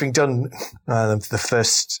 After having done the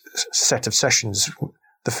first set of sessions,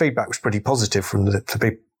 the feedback was pretty positive from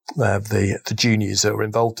the juniors that were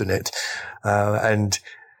involved in it. And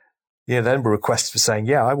then were requests for saying,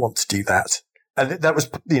 yeah, I want to do that. And that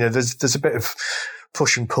was, there's a bit of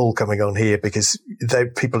push and pull coming on here because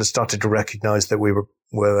people had started to recognize that we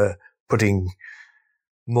were putting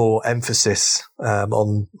more emphasis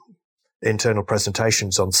on internal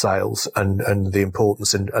presentations on sales and the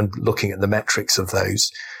importance and looking at the metrics of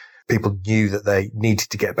those. People knew that they needed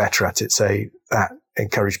to get better at it. So that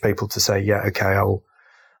encouraged people to say, yeah, okay,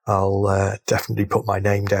 I'll definitely put my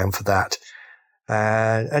name down for that.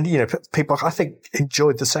 And people, I think,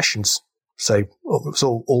 enjoyed the sessions. So it was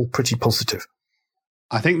all pretty positive.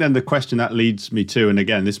 I think then the question that leads me to, and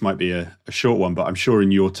again, this might be a short one, but I'm sure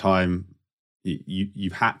in your time,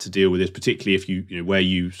 you've had to deal with this, particularly if you where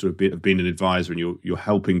you sort of have been an advisor and you're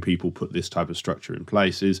helping people put this type of structure in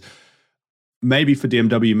place, is maybe for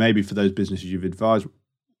DMW, maybe for those businesses you've advised,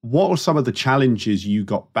 what were some of the challenges you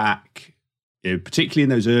got back, particularly in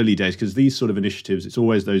those early days? Because these sort of initiatives, it's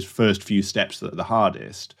always those first few steps that are the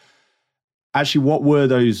hardest. Actually, what were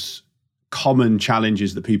those common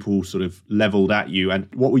challenges that people sort of leveled at you, and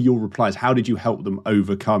what were your replies? How did you help them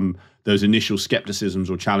overcome those initial skepticisms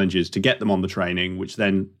or challenges to get them on the training, which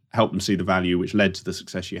then helped them see the value, which led to the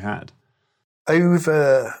success you had?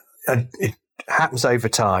 It happens over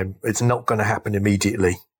time. It's not going to happen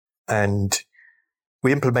immediately. And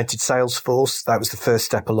we implemented Salesforce. That was the first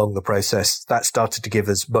step along the process. That started to give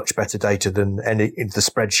us much better data than any in the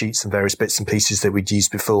spreadsheets and various bits and pieces that we'd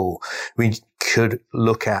used before. We could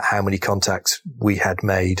look at how many contacts we had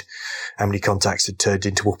made, how many contacts had turned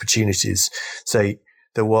into opportunities. So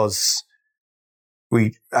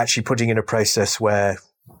we actually putting in a process where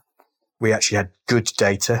we actually had good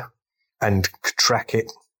data and could track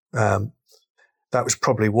it. That was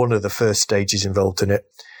probably one of the first stages involved in it.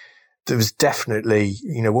 There was definitely,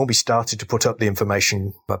 when we started to put up the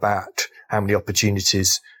information about how many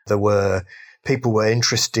opportunities there were, people were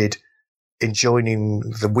interested in joining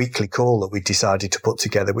the weekly call that we decided to put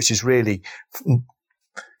together, which is really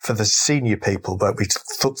for the senior people, but we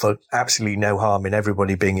thought absolutely no harm in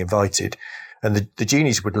everybody being invited. And the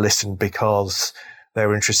juniors would listen because they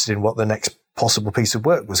were interested in what the next possible piece of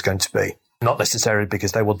work was going to be, not necessarily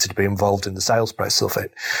because they wanted to be involved in the sales process of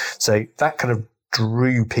it. So that kind of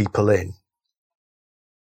drew people in.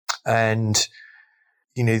 And,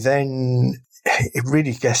 then it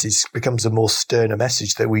really, becomes a more sterner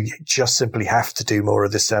message that we just simply have to do more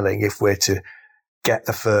of the selling if we're to get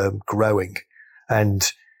the firm growing.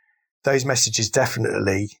 And those messages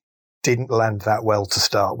definitely didn't land that well to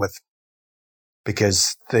start with,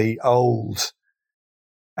 because the old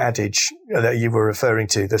adage that you were referring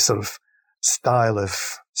to, the sort of style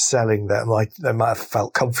of selling that they might have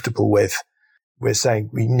felt comfortable with, we're saying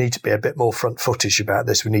we need to be a bit more front footish about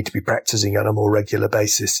this. We need to be practicing on a more regular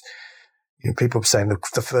basis. People are saying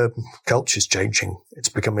the firm culture's changing. It's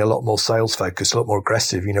becoming a lot more sales focused, a lot more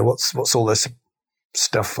aggressive. What's all this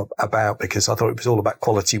stuff about? Because I thought it was all about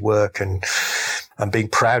quality work and being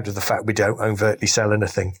proud of the fact we don't overtly sell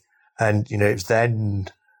anything. And, it was then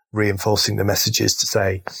reinforcing the messages to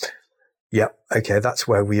say, yep, okay, that's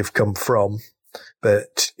where we have come from.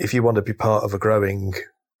 But if you want to be part of a growing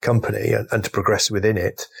company and to progress within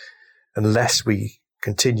it, unless we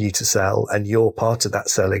continue to sell and you're part of that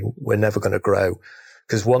selling, we're never going to grow.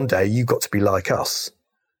 Because one day you've got to be like us.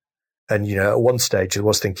 And, at one stage I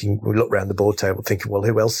was thinking, we looked around the board table thinking, well,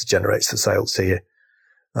 who else generates the sales here?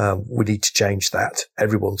 We need to change that.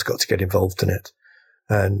 Everyone's got to get involved in it.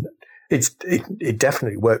 And it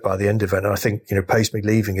definitely worked by the end of it. And I think, post me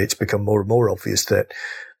leaving, it's become more and more obvious that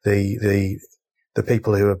the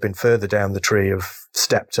people who have been further down the tree have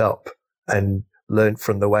stepped up and learned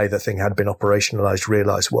from the way the thing had been operationalized,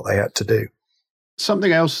 realized what they had to do.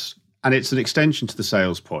 Something else, and it's an extension to the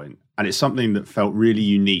sales point, and it's something that felt really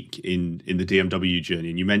unique in the DMW journey.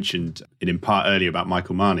 And you mentioned it in part earlier about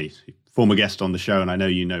Michael Marnie, former guest on the show, and I know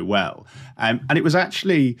you know well. And it was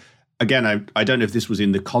actually, again, I don't know if this was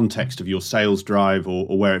in the context of your sales drive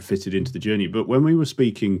or where it fitted into the journey, but when we were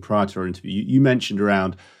speaking prior to our interview, you mentioned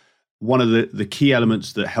around one of the key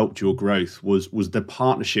elements that helped your growth was the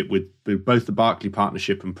partnership with both the Barclay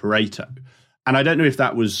partnership and Pareto. And I don't know if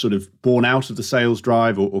that was sort of born out of the sales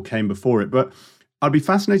drive or came before it, but I'd be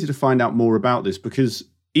fascinated to find out more about this, because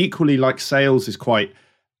equally, like sales is quite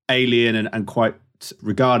alien and quite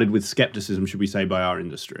regarded with skepticism, should we say, by our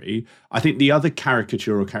industry. I think the other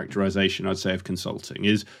caricature or characterization I'd say of consulting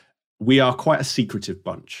is we are quite a secretive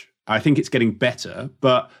bunch. I think it's getting better,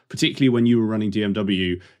 but particularly when you were running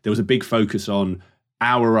DMW, there was a big focus on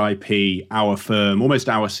our IP, our firm, almost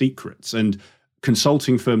our secrets. And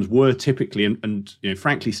consulting firms were typically, and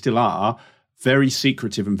frankly still are, very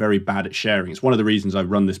secretive and very bad at sharing. It's one of the reasons I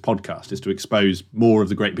run this podcast, is to expose more of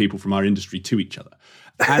the great people from our industry to each other.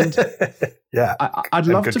 And yeah, I'd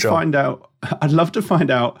love to find out. I'd love to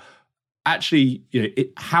find out actually,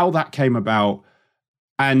 how that came about,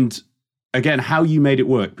 and again, how you made it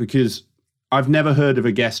work, because I've never heard of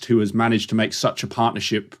a guest who has managed to make such a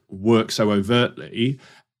partnership work so overtly.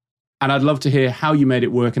 And I'd love to hear how you made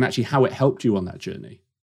it work and actually how it helped you on that journey.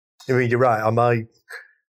 I mean, you're right. My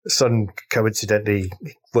son coincidentally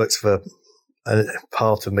works for a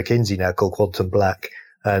part of McKinsey now called Quantum Black,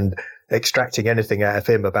 and extracting anything out of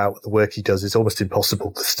him about the work he does is almost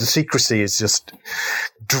impossible. The secrecy is just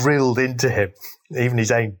drilled into him. Even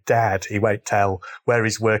his own dad, he won't tell where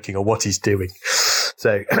he's working or what he's doing.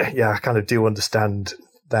 So, yeah, I kind of do understand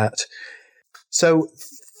that. So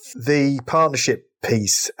the partnership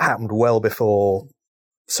piece happened well before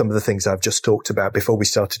some of the things I've just talked about, before we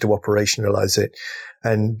started to operationalize it.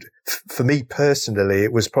 And for me personally,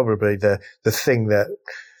 it was probably the thing that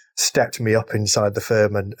stepped me up inside the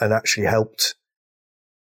firm and actually helped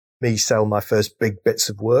me sell my first big bits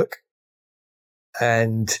of work.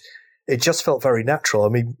 And it just felt very natural. I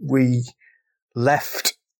mean, we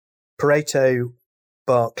left Pareto,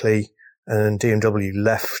 Barclay, and DMW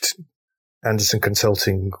left Andersen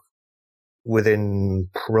Consulting within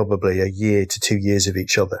probably a year to 2 years of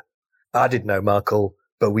each other. I didn't know Michael,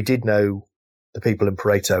 but we did know the people in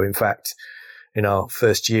Pareto. In fact, in our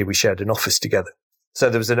first year, we shared an office together. So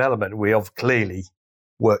there was an element we have clearly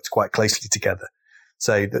worked quite closely together.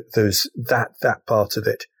 So there's that part of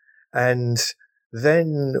it. And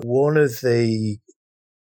then one of the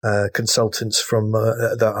consultants from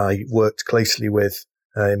that I worked closely with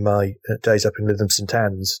in my days up in Lytham St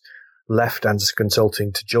Anne's left Andersen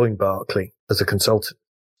Consulting to join Barclay as a consultant.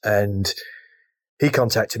 And he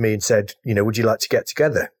contacted me and said, would you like to get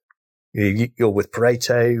together? You're with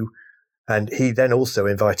Pareto. And he then also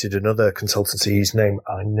invited another consultancy whose name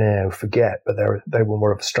I now forget, but they were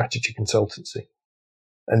more of a strategy consultancy.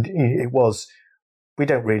 And it was, we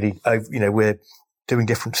don't really, we're doing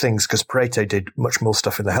different things, because Pareto did much more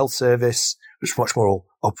stuff in the health service, which was much more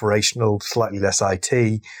operational, slightly less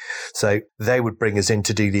IT. So they would bring us in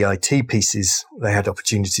to do the IT pieces they had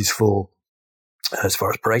opportunities for, as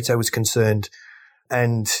far as Pareto was concerned.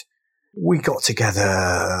 And we got together,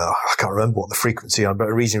 I can't remember what the frequency on, but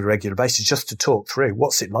a reasonably regular basis, just to talk through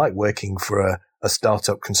what's it like working for a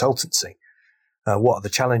startup consultancy. What are the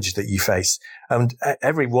challenges that you face? And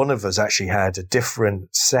every one of us actually had a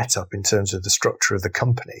different setup in terms of the structure of the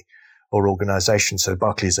company or organization. So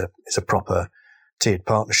Barclay is a proper tiered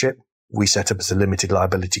partnership. We set up as a limited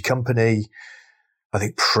liability company. I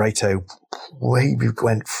think Pareto, we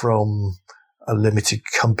went from a limited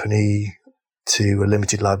company to a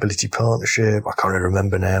limited liability partnership. I can't really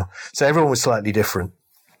remember now. So everyone was slightly different.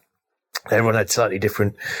 Everyone had slightly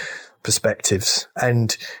different perspectives.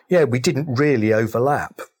 And yeah, we didn't really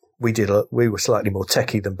overlap. We were slightly more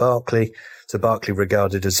techie than Barclay. So Barclay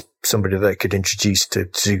regarded as somebody they could introduce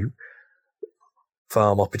to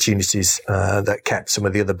farm opportunities that kept some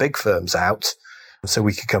of the other big firms out, so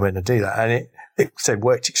we could come in and do that. And it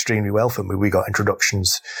worked extremely well for me. We got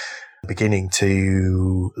introductions beginning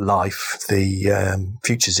to Life, the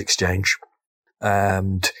Futures Exchange,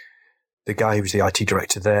 and the guy who was the IT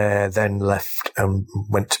director there then left and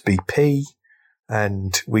went to BP,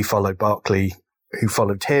 and we followed Barclay, who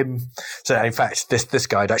followed him. So in fact, this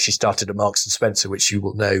guy had actually started at Marks and Spencer, which you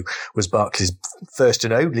will know was Barclay's first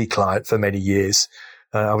and only client for many years.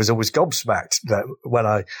 I was always gobsmacked that when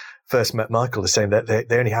I first met Michael, saying that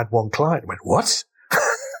they only had one client. I went, what?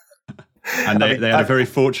 And they had a very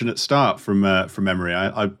fortunate start from memory.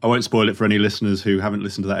 I won't spoil it for any listeners who haven't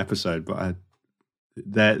listened to that episode, but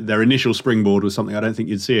their initial springboard was something I don't think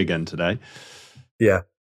you'd see again today. Yeah,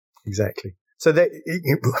 exactly. So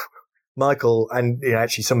Michael and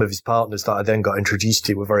actually some of his partners that I then got introduced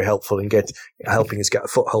to were very helpful in helping us get a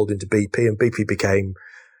foothold into BP, and BP became,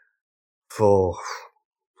 for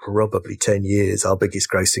probably 10 years, our biggest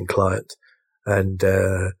grossing client. And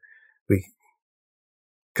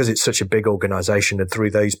because it's such a big organisation, and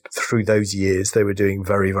through those years they were doing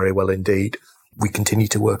very, very well indeed. We continue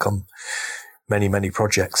to work on many, many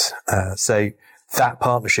projects. So that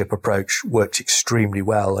partnership approach worked extremely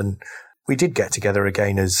well, and we did get together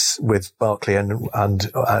again with Barclay and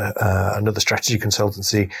another strategy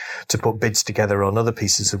consultancy to put bids together on other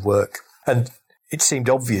pieces of work. And it seemed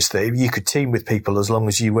obvious that you could team with people as long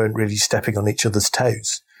as you weren't really stepping on each other's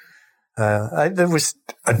toes. There was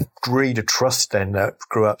a degree of trust then that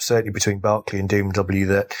grew up, certainly between Barclay and DMW,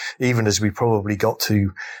 that even as we probably got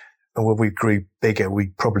to, when we grew bigger, we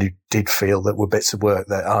probably did feel that were bits of work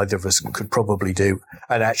that either of us could probably do.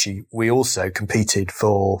 And actually, we also competed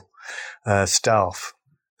for staff.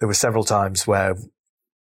 There were several times where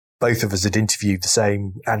both of us had interviewed the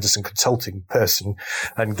same Anderson Consulting person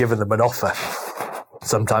and given them an offer.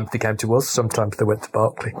 Sometimes they came to us, sometimes they went to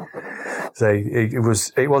Barclay. So it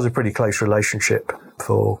was a pretty close relationship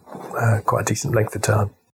for quite a decent length of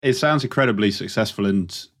time. It sounds incredibly successful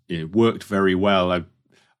and worked very well.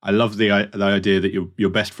 I love the idea that you're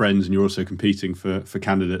best friends and you're also competing for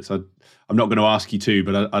candidates. I'm not going to ask you to,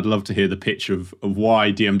 but I'd love to hear the pitch of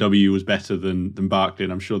why DMW was better than Barclay.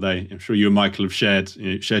 And I'm sure you and Michael have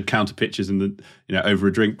shared counter pitches over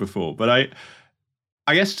a drink before. But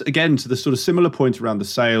I guess, again, to the sort of similar point around the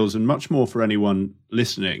sales, and much more for anyone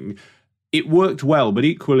listening, it worked well. But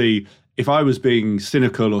equally, if I was being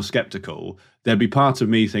cynical or skeptical, there'd be part of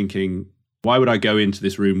me thinking, why would I go into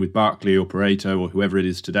this room with Barclay or Pareto or whoever it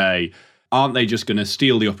is today? Aren't they just going to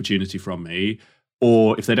steal the opportunity from me?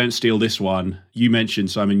 Or if they don't steal this one, you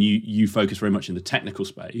mentioned, Simon, you focus very much in the technical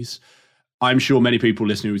space. I'm sure many people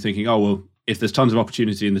listening were thinking, oh, well, if there's tons of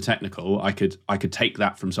opportunity in the technical, I could take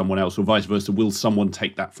that from someone else, or vice versa. Will someone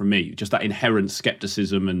take that from me? Just that inherent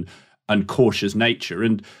skepticism and cautious nature.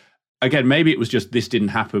 And again, maybe it was just this didn't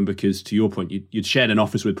happen because, to your point, you'd shared an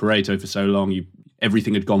office with Pareto for so long,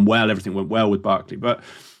 everything had gone well, everything went well with Barclay. But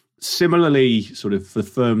similarly, sort of for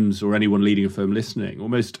firms or anyone leading a firm listening,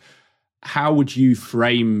 almost how would you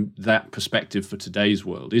frame that perspective for today's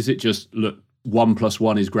world? Is it just, look, 1 +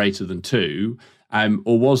 1 is greater than 2?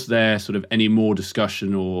 Or was there sort of any more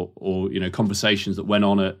discussion or conversations that went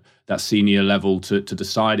on at that senior level to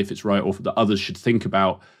decide if it's right, or that others should think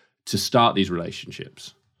about to start these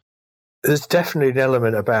relationships? There's definitely an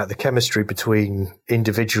element about the chemistry between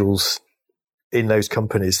individuals in those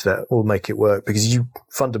companies that will make it work, because you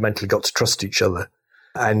fundamentally got to trust each other.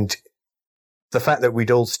 And the fact that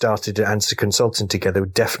we'd all started at Anderson Consulting together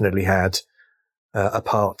definitely had a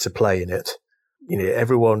part to play in it.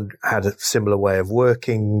 Everyone had a similar way of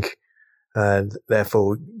working, and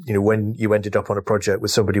therefore, when you ended up on a project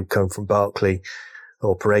with somebody who come from Barclay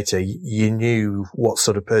or Pareto, you knew what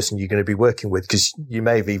sort of person you're going to be working with, because you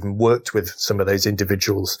may have even worked with some of those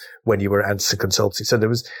individuals when you were at Anderson Consulting. So there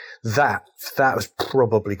was that was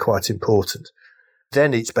probably quite important.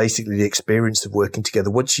 Then it's basically the experience of working together.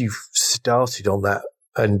 Once you've started on that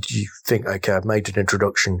and you think, okay, I've made an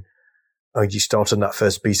introduction, and you start on that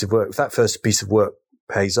first piece of work, if that first piece of work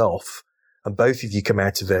pays off and both of you come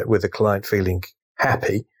out of it with a client feeling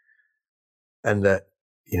happy, and that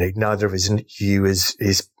neither of you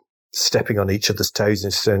is stepping on each other's toes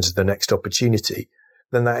in terms of the next opportunity,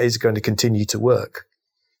 then that is going to continue to work.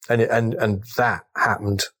 And that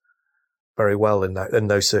happened very well in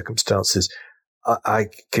those circumstances. I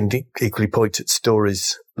can equally point at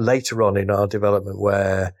stories later on in our development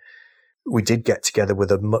where we did get together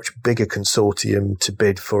with a much bigger consortium to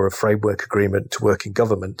bid for a framework agreement to work in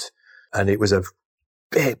government. And it was a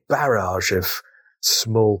big barrage of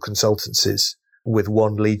small consultancies with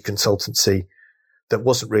one lead consultancy that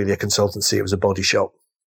wasn't really a consultancy. It was a body shop.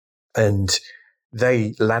 And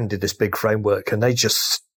they landed this big framework and they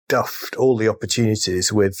just stuffed all the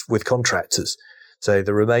opportunities with contractors. So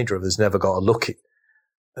the remainder of us never got a look at.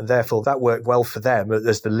 And therefore that worked well for them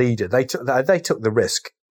as the leader. They took the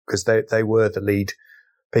risk because they were the lead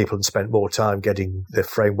people and spent more time getting the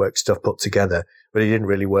framework stuff put together, but it didn't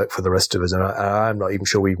really work for the rest of us. And I'm not even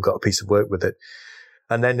sure we even got a piece of work with it.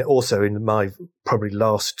 And then also in my probably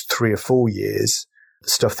last 3 or 4 years, the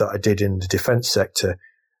stuff that I did in the defense sector,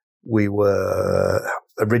 we were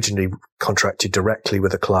originally contracted directly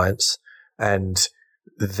with the clients. And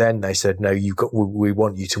then they said, no, we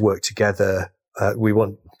want you to work together. We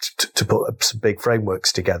want to put some big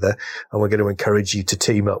frameworks together, and we're going to encourage you to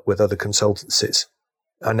team up with other consultancies.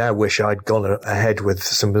 I now wish I'd gone ahead with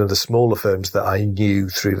some of the smaller firms that I knew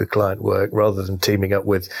through the client work rather than teaming up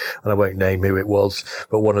with, and I won't name who it was,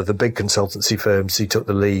 but one of the big consultancy firms who took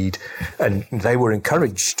the lead, and they were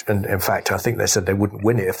encouraged. And in fact, I think they said they wouldn't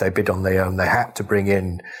win it if they bid on their own. They had to bring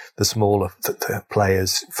in the smaller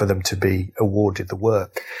players for them to be awarded the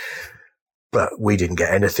work. But we didn't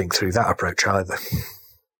get anything through that approach either.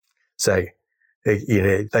 So,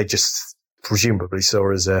 they just presumably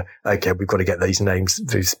saw as okay, we've got to get these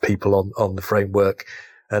people on the framework,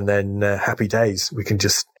 and then happy days.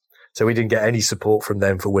 So we didn't get any support from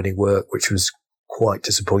them for winning work, which was quite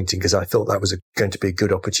disappointing because I thought that was going to be a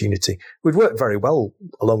good opportunity. We'd worked very well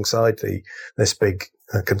alongside this big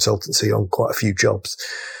consultancy on quite a few jobs,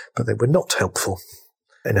 but they were not helpful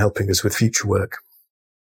in helping us with future work.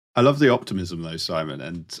 I love the optimism though, Simon.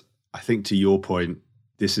 And I think to your point,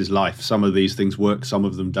 this is life. Some of these things work, some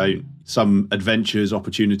of them don't. Some adventures,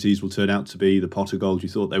 opportunities will turn out to be the pot of gold you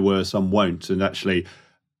thought they were, some won't. And actually,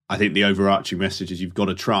 I think the overarching message is you've got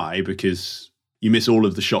to try, because you miss all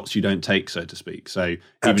of the shots you don't take, so to speak. So even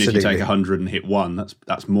Absolutely. If you take 100 and hit one,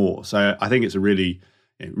 that's more. So I think it's a really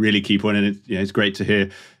key point. And it's great to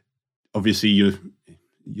hear. Obviously,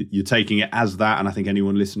 you're taking it as that, and I think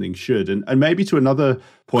anyone listening should. And maybe to another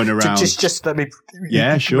point around... Just let me...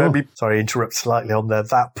 Yeah, sure. Sorry, interrupt slightly on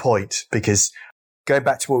that point, because going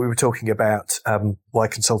back to what we were talking about, why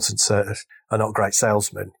consultants are not great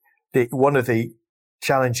salesmen, one of the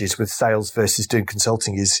challenges with sales versus doing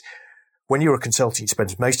consulting is when you're a consultant, you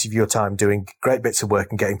spend most of your time doing great bits of work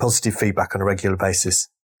and getting positive feedback on a regular basis.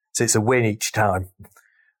 So it's a win each time.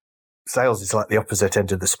 Sales is like the opposite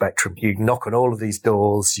end of the spectrum. You knock on all of these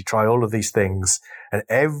doors, you try all of these things, and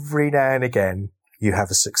every now and again you have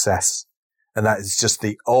a success. And that is just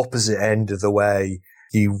the opposite end of the way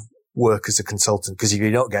you work as a consultant, because if you're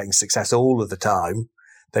not getting success all of the time,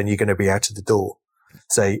 then you're going to be out of the door.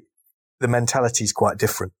 So the mentality is quite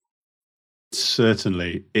different.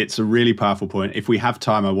 Certainly. It's a really powerful point. If we have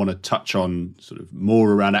time, I want to touch on sort of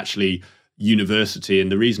more around actually university.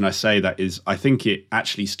 And the reason I say that is I think it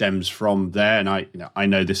actually stems from there. And I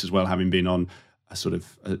know this as well, having been on a sort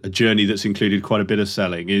of a journey that's included quite a bit of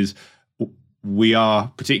selling, is we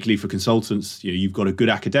are, particularly for consultants, you've got a good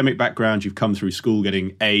academic background, you've come through school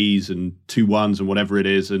getting A's and 2-1s and whatever it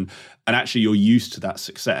is. And actually you're used to that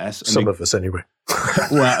success. Some of us anyway.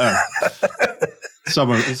 Well, some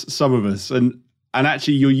of us. And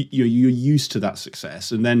actually you're used to that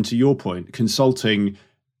success. And then to your point, consulting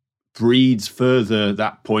breeds further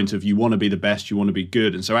that point of you want to be the best, you want to be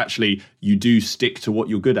good. And so actually you do stick to what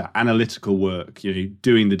you're good at, analytical work,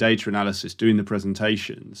 doing the data analysis, doing the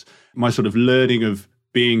presentations. My sort of learning of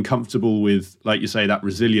being comfortable with, like you say, that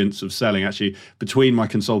resilience of selling. Actually, between my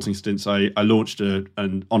consulting stints, I launched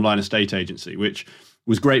an online estate agency, which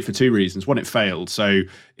was great for 2 reasons. One, it failed. So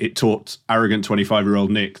it taught arrogant 25-year-old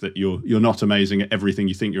Nick that you're not amazing at everything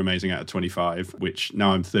you think you're amazing at 25, which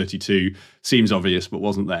now I'm 32 seems obvious, but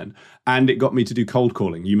wasn't then. And it got me to do cold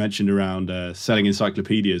calling. You mentioned around selling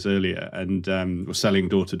encyclopedias earlier, and or selling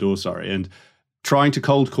door to door, and trying to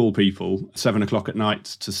cold call people 7 o'clock at night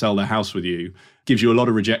to sell their house with you gives you a lot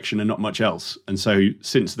of rejection and not much else. And so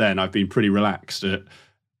since then, I've been pretty relaxed at,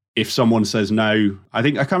 if someone says no, I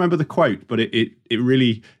can't remember the quote, but it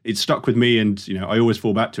really stuck with me. And, I always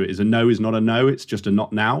fall back to it, is a no is not a no. It's just a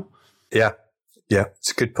not now. Yeah. Yeah.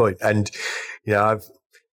 It's a good point. And, I've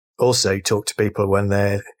also talked to people when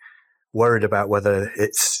they're worried about whether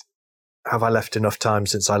it's, have I left enough time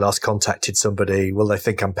since I last contacted somebody? Will they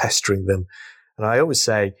think I'm pestering them? And I always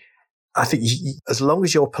say, I think as long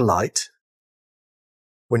as you're polite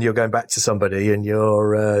when you're going back to somebody and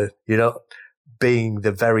you're not being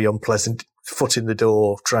the very unpleasant foot in the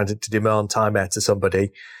door, trying to demand time out of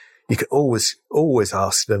somebody, you can always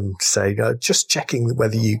ask them to say, just checking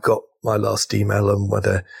whether you got my last email and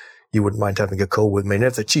whether you wouldn't mind having a call with me. And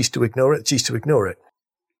if they choose to ignore it, choose to ignore it.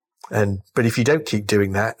 But if you don't keep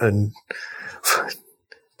doing that, and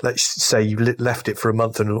let's say you left it for a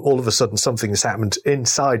month and all of a sudden something has happened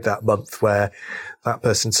inside that month where that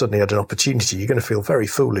person suddenly had an opportunity, you're going to feel very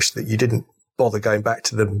foolish that you didn't bother going back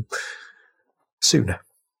to them sooner.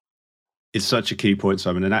 It's such a key point,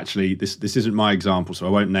 Simon. And actually, this isn't my example, so I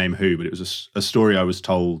won't name who, but it was a story I was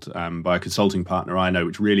told by a consulting partner I know,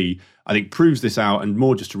 which really, I think, proves this out and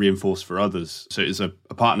more just to reinforce for others. So it's a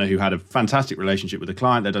partner who had a fantastic relationship with a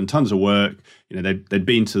client. They'd done tons of work. You know, they'd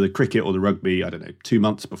been to the cricket or the rugby, 2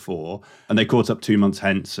 months before, and they caught up 2 months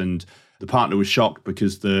hence. And the partner was shocked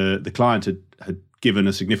because the client had given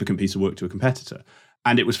a significant piece of work to a competitor.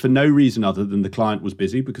 And it was for no reason other than the client was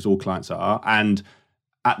busy, because all clients are. And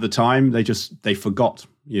at the time, they forgot,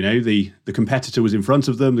 the competitor was in front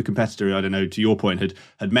of them. The competitor, to your point,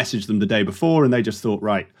 had messaged them the day before, and they just thought,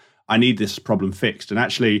 right, I need this problem fixed. And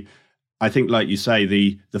actually, I think, like you say,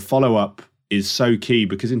 the follow-up is so key,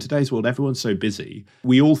 because in today's world, everyone's so busy.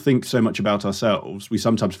 We all think so much about ourselves. We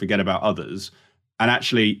sometimes forget about others. And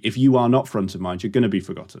actually, if you are not front of mind, you're going to be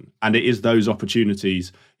forgotten. And it is those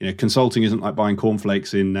opportunities. Consulting isn't like buying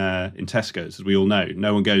cornflakes in Tesco's, as we all know.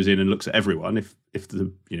 No one goes in and looks at everyone. If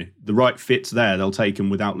the right fit's there, they'll take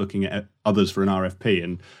them without looking at others for an RFP.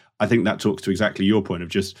 And I think that talks to exactly your point of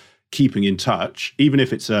just keeping in touch, even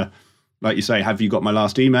if it's like you say, have you got my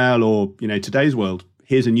last email? Or today's world,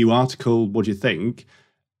 here's a new article. What do you think?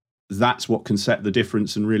 That's what can set the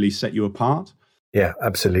difference and really set you apart. Yeah,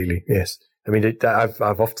 absolutely. Yes. I've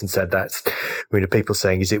often said that. People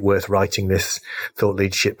saying, is it worth writing this thought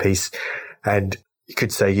leadership piece? And you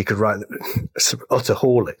could say you could write some utter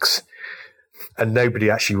holics and nobody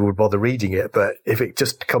actually would bother reading it. But if it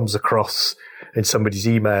just comes across in somebody's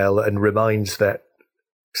email and reminds that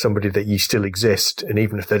somebody that you still exist, and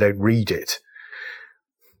even if they don't read it,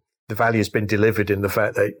 the value has been delivered in the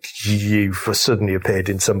fact that you've suddenly appeared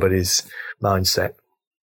in somebody's mindset.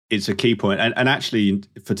 It's a key point. And actually,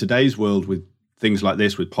 for today's world, with things like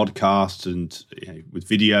this, with podcasts and with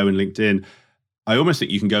video and LinkedIn, I almost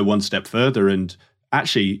think you can go one step further. And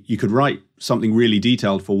actually, you could write something really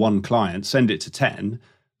detailed for one client, send it to 10.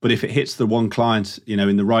 But if it hits the one client,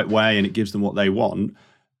 in the right way and it gives them what they want,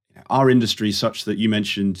 our industry is such that you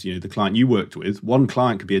mentioned, the client you worked with, one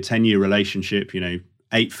client could be a 10-year relationship,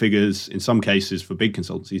 8 figures, in some cases for big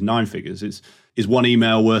consultancies, 9 figures. Is one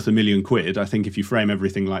email worth £1 million? I think if you frame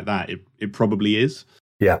everything like that, it probably is.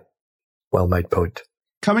 Yeah, well made point.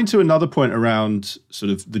 Coming to another point around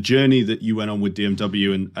sort of the journey that you went on with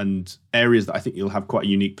DMW and areas that I think you'll have quite a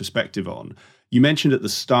unique perspective on. You mentioned at the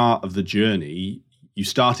start of the journey, you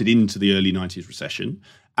started into the early 90s recession.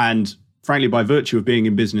 And frankly, by virtue of being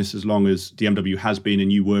in business as long as DMW has been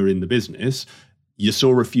and you were in the business, you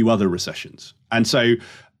saw a few other recessions. And so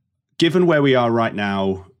given where we are right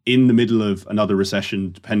now, in the middle of another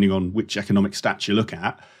recession, depending on which economic stats you look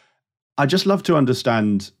at, I'd just love to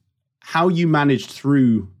understand how you managed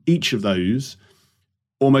through each of those.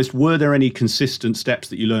 Almost, were there any consistent steps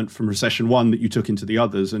that you learned from recession one that you took into the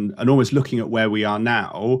others? And almost looking at where we are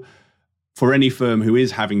now, for any firm who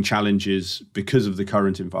is having challenges because of the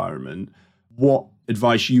current environment, what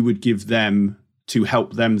advice you would give them to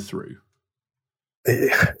help them through?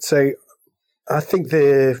 So I think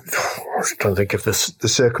I was trying to think of the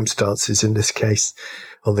circumstances in this case.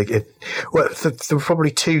 There were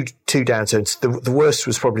probably two downturns. The worst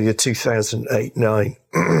was probably the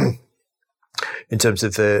 2008-9 in terms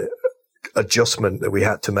of the adjustment that we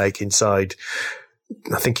had to make inside.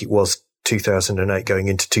 I think it was 2008 going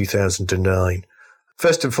into 2009.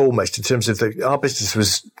 First and foremost, in terms of our business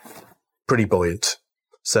was pretty buoyant.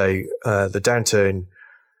 So the downturn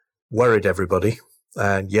worried everybody.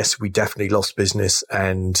 And yes, we definitely lost business,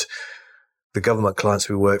 and the government clients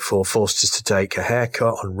we worked for forced us to take a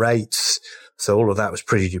haircut on rates. So all of that was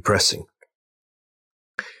pretty depressing.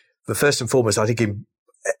 But first and foremost, I think in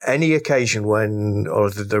any occasion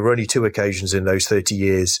there were only 2 occasions in those 30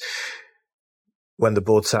 years when the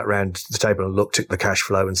board sat around the table and looked at the cash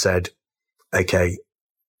flow and said, okay,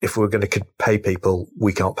 if we're going to pay people,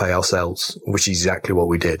 we can't pay ourselves, which is exactly what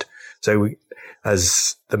we did. So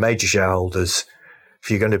as the major shareholders, if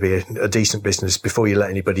you're going to be a decent business, before you let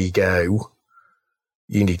anybody go,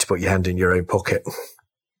 you need to put your hand in your own pocket.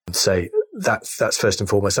 So that's first and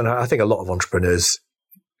foremost. And I think a lot of entrepreneurs,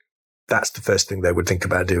 that's the first thing they would think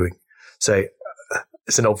about doing. So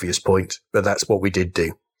it's an obvious point, but that's what we did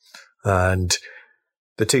do. And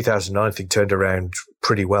the 2009 thing turned around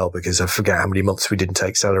pretty well, because I forget how many months we didn't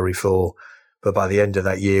take salary for. But by the end of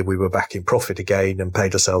that year, we were back in profit again and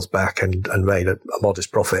paid ourselves back and made a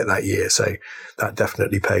modest profit that year. So that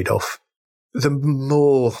definitely paid off. The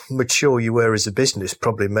more mature you were as a business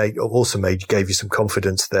probably gave you some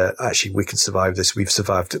confidence that actually we can survive this. We've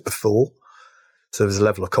survived it before. So there's a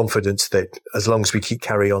level of confidence that as long as we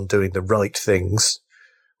carry on doing the right things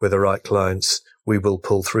with the right clients, we will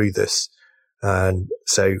pull through this. And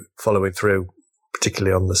so following through,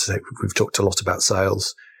 particularly on we've talked a lot about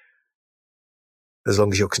sales. As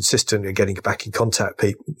long as you're consistent and getting back in contact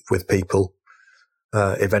with people,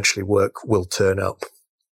 eventually work will turn up.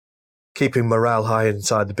 Keeping morale high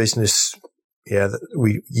inside the business,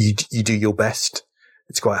 you do your best.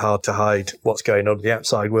 It's quite hard to hide what's going on in the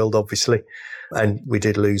outside world, obviously. And we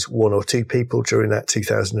did lose one or two people during that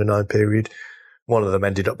 2009 period. One of them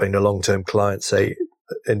ended up being a long-term client. So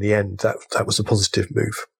in the end, that was a positive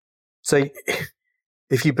move. So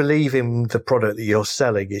if you believe in the product that you're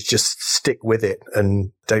selling, it's just stick with it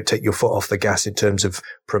and don't take your foot off the gas in terms of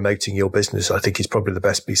promoting your business. I think is probably the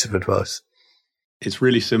best piece of advice. It's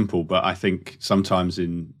really simple, but I think sometimes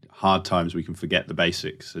in hard times we can forget the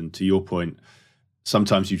basics. And to your point,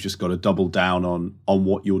 sometimes you've just got to double down on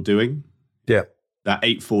what you're doing. Yeah. That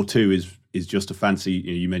 842 is just a fancy,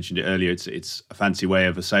 you mentioned it earlier, it's a fancy way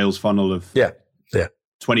of a sales funnel of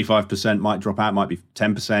 25% might drop out, might be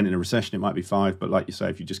 10%. In a recession, it might be 5%. But like you say,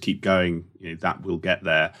 if you just keep going, that will get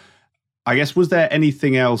there. I guess, was there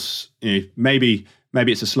anything else, maybe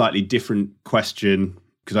it's a slightly different question,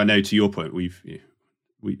 because I know to your point, we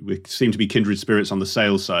seem to be kindred spirits on the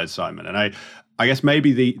sales side, Simon. And I guess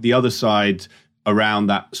maybe the other side around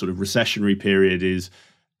that sort of recessionary period is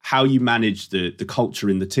how you manage the culture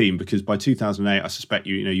in the team, because by 2008, I suspect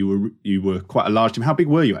you were quite a large team. How big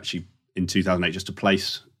were you actually in 2008, just to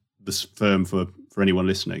place this firm for anyone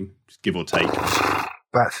listening, just give or take?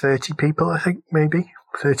 About 30 people, I think, maybe.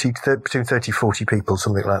 Between 30, 40 people,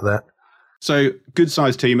 something like that. So good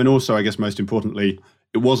sized team. And also, I guess most importantly,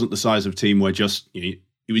 it wasn't the size of team where just, it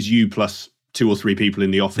was you plus 2 or 3 people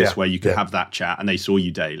in the office where you could have that chat and they saw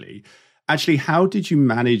you daily. Actually, how did you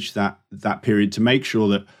manage that period to make sure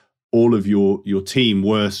that all of your team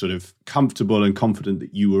were sort of comfortable and confident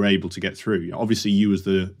that you were able to get through? Obviously, you as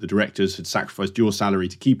the directors had sacrificed your salary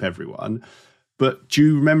to keep everyone. But do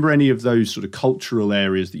you remember any of those sort of cultural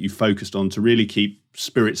areas that you focused on to really keep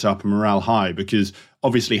spirits up and morale high? Because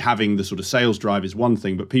obviously having the sort of sales drive is one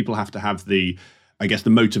thing, but people have to have the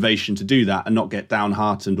motivation to do that and not get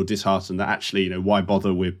downhearted or disheartened that actually, why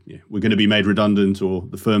bother? We're going to be made redundant, or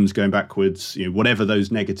the firm's going backwards, whatever those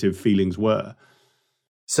negative feelings were.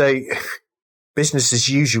 So business as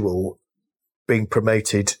usual being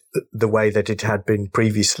promoted the way that it had been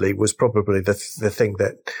previously was probably the thing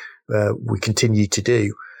that we continue to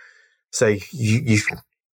do. So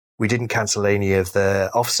we didn't cancel any of the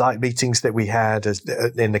off-site meetings that we had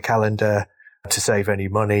in the calendar to save any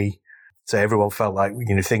money. So everyone felt like,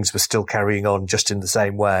 things were still carrying on just in the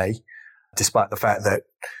same way, despite the fact that,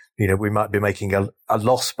 we might be making a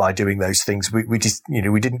loss by doing those things. We just,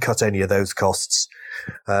 we didn't cut any of those costs.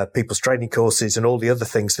 People's training courses and all the other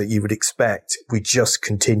things that you would expect, we just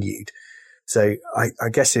continued. So I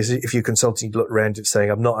guess if you're consulting, you look around and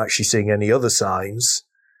saying, I'm not actually seeing any other signs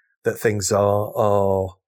that things are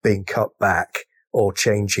being cut back or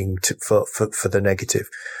changing for the negative.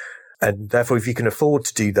 And therefore, if you can afford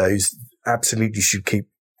to do those, absolutely you should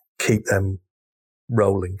keep them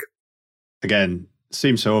rolling. Again,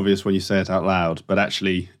 seems so obvious when you say it out loud, but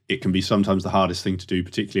actually it can be sometimes the hardest thing to do,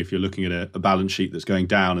 particularly if you're looking at a balance sheet that's going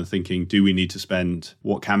down and thinking, do we need to spend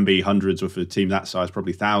what can be hundreds, or for a team that size,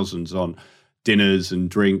 probably thousands, on dinners and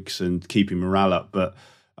drinks and keeping morale up? But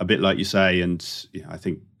a bit like you say, and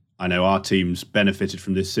I know our teams benefited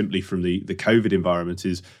from this simply from the COVID environment,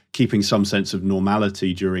 is keeping some sense of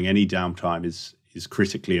normality during any downtime is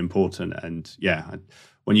critically important. And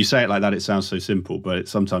when you say it like that, it sounds so simple, but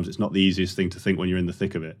sometimes it's not the easiest thing to think when you're in the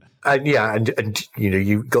thick of it. And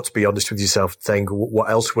you've got to be honest with yourself, saying, what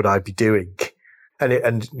else would I be doing?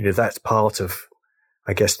 And that's part of,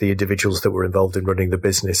 I guess, the individuals that were involved in running the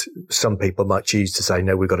business. Some people might choose to say,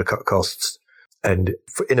 no, we've got to cut costs. And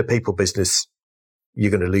in a people business,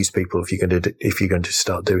 you're going to lose people if you're going to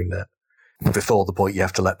start doing that. Before the point you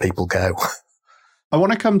have to let people go. I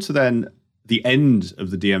want to come to then the end of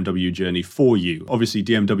the DMW journey for you. Obviously,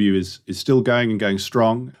 DMW is still going and going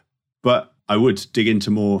strong, but I would dig into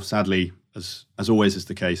more, sadly, as always is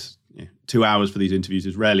the case. 2 hours for these interviews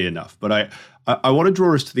is rarely enough. But I want to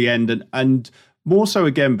draw us to the end, and more so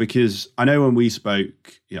again, because I know when we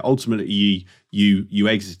spoke, ultimately you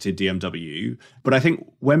exited DMW. But I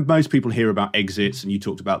think when most people hear about exits, and you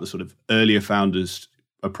talked about the sort of earlier founders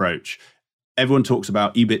approach, everyone talks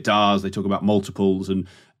about EBITDAs, they talk about multiples, and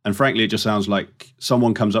frankly, it just sounds like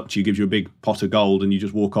someone comes up to you, gives you a big pot of gold, and you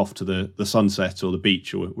just walk off to the sunset or the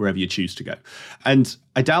beach or wherever you choose to go. And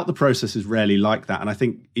I doubt the process is rarely like that. And I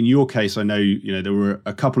think in your case, I know, there were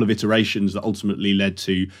a couple of iterations that ultimately led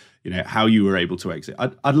to how you were able to exit.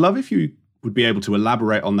 I'd love if you would be able to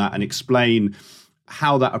elaborate on that and explain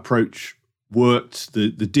how that approach worked, the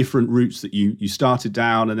different routes that you started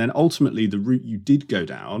down, and then ultimately the route you did go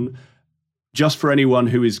down, just for anyone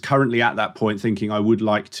who is currently at that point thinking, I would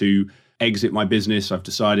like to exit my business, I've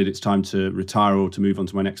decided it's time to retire or to move on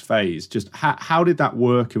to my next phase. Just how did that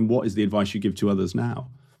work, and what is the advice you give to others now?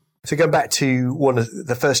 So going back to one of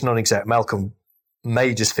the first non-exec, Malcolm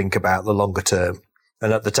made us think about the longer term.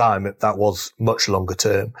 And at the time, that was much longer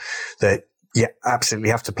term, that you absolutely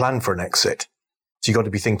have to plan for an exit. So you've got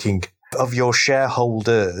to be thinking of your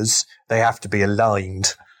shareholders. They have to be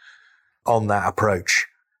aligned on that approach.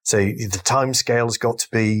 So the timescale has got to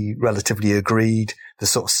be relatively agreed, the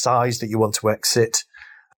sort of size that you want to exit,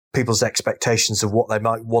 people's expectations of what they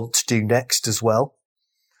might want to do next as well.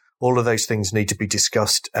 All of those things need to be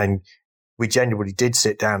discussed, and we genuinely did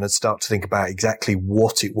sit down and start to think about exactly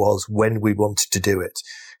what it was when we wanted to do it.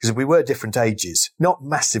 Because we were different ages, not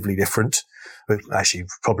massively different, but actually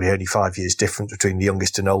probably only 5 years different between the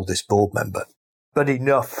youngest and oldest board member, but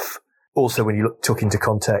enough. Also, when you took into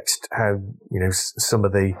context how, some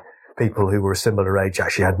of the people who were a similar age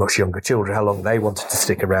actually had much younger children, how long they wanted to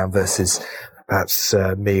stick around versus perhaps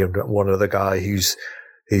me and one other guy whose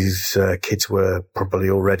kids were probably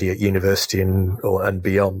already at university and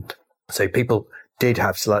beyond. So people did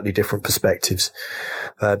have slightly different perspectives.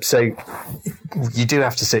 So you do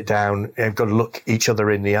have to sit down and got to look each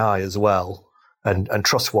other in the eye as well and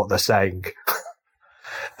trust what they're saying.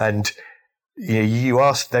 And you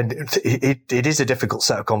asked then, it is a difficult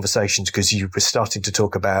set of conversations because you were starting to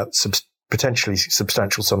talk about potentially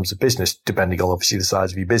substantial sums of business, depending on obviously the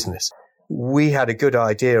size of your business. We had a good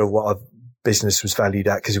idea of what our business was valued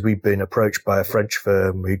at because we'd been approached by a French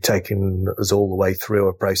firm who'd taken us all the way through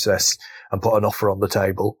a process and put an offer on the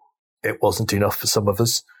table. It wasn't enough for some of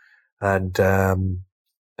us, and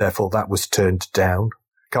therefore that was turned down.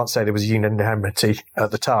 Can't say there was unanimity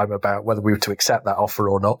at the time about whether we were to accept that offer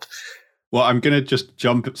or not. Well, I'm going to just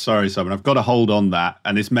jump. Sorry, Simon. I've got to hold on that,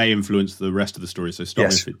 and this may influence the rest of the story, so stop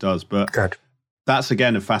me if it does. But Good. That's,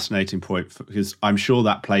 again, a fascinating point because I'm sure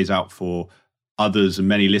that plays out for others and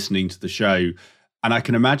many listening to the show. And I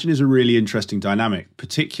can imagine is a really interesting dynamic,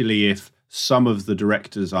 particularly if some of the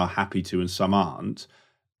directors are happy to and some aren't.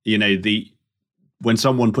 When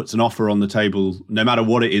someone puts an offer on the table, no matter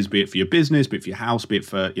what it is, be it for your business, be it for your house, be it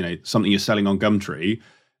for something you're selling on Gumtree,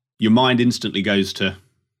 your mind instantly goes to,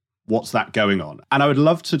 what's that going on? And I would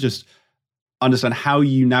love to just understand how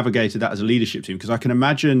you navigated that as a leadership team, because I can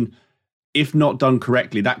imagine if not done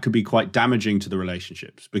correctly, that could be quite damaging to the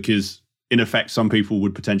relationships because in effect, some people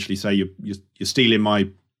would potentially say you're stealing my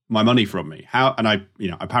money from me. I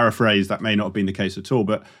paraphrase, that may not have been the case at all,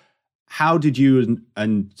 but how did you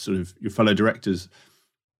and sort of your fellow directors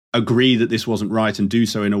agree that this wasn't right and do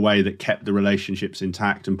so in a way that kept the relationships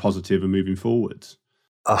intact and positive and moving forwards?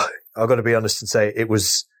 I've got to be honest and say it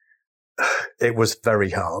was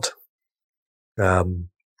very hard.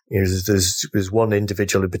 There's one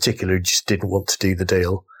individual in particular who just didn't want to do the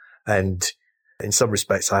deal. And in some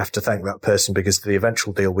respects, I have to thank that person because the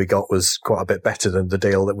eventual deal we got was quite a bit better than the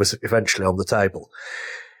deal that was eventually on the table.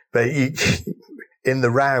 But in the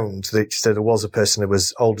round, there was a person who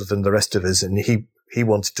was older than the rest of us, and he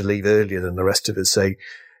wanted to leave earlier than the rest of us. So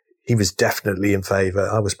he was definitely in favour.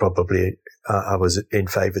 I was in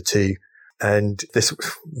favour too. And this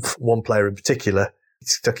one player in particular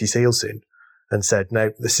stuck his heels in and said,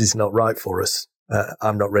 no, this is not right for us.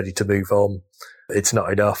 I'm not ready to move on. It's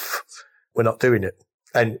not enough. We're not doing it.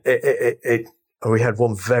 And we had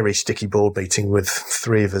one very sticky board meeting with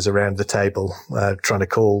three of us around the table, trying to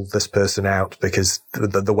call this person out because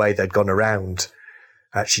the way they'd gone around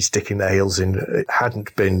actually sticking their heels in, it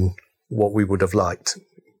hadn't been what we would have liked.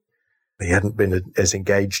 He hadn't been as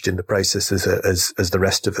engaged in the process as the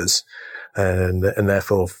rest of us. And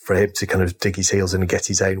therefore for him to kind of dig his heels in and get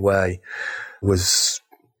his own way was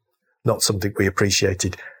not something we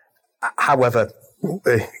appreciated. However,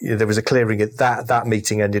 there was a clearing. That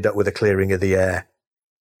meeting ended up with a clearing of the air,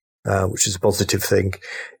 which is a positive thing.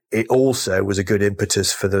 It also was a good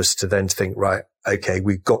impetus for us to then think, right, okay,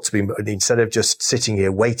 we've got to be, instead of just sitting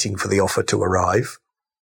here waiting for the offer to arrive,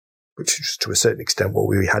 which is to a certain extent what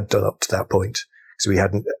we had done up to that point, because we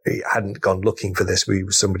hadn't gone looking for this.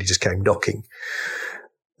 Somebody just came knocking.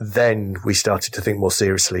 Then we started to think more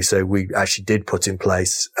seriously. So we actually did put in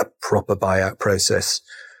place a proper buyout process,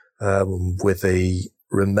 with the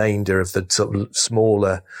remainder of the sort of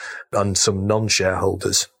smaller and some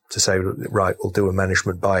non-shareholders to say, right, we'll do a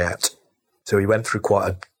management buyout. So we went through quite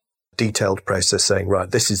a detailed process saying, right,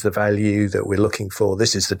 this is the value that we're looking for.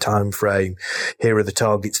 This is the time frame. Here are the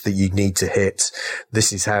targets that you need to hit.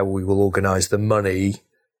 This is how we will organize the money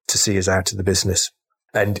to see us out of the business,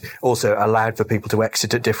 and also allowed for people to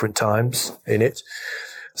exit at different times in it.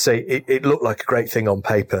 So it looked like a great thing on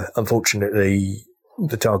paper. Unfortunately,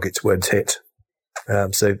 the targets weren't hit.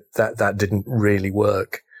 So that didn't really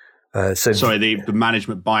work. Sorry, the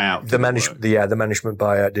management buyout. The management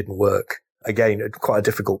buyout didn't work. Again, quite a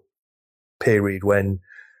difficult period when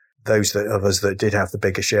those of us that did have the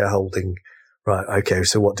bigger shareholding, right, okay,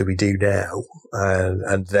 so what do we do now?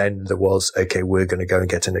 And then there was, okay, we're going to go and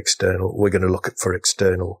get we're going to look for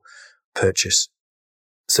external purchase.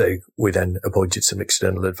 So we then appointed some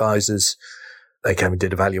external advisors. They came and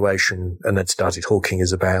did a valuation and then started hawking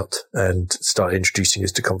us about and started introducing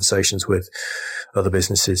us to conversations with other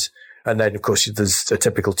businesses. And then, of course, there's a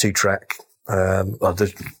typical two-track.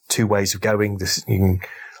 There's two ways of going. You can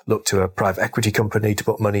look to a private equity company to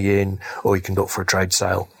put money in, or you can look for a trade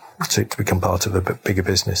sale to become part of a bigger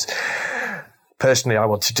business. Personally, I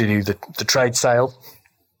wanted to do the trade sale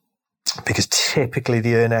because typically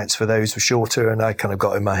the earnouts for those were shorter, and I kind of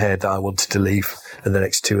got in my head that I wanted to leave in the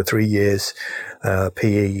next 2 or 3 years.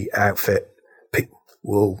 PE outfit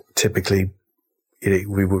will typically,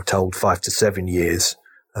 we were told 5 to 7 years.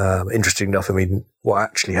 Interesting enough, I mean, what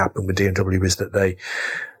actually happened with DMW is that they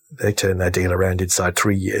turned their deal around inside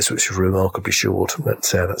 3 years, which was remarkably short. But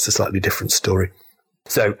that's a slightly different story.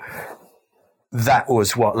 So that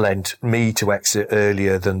was what led me to exit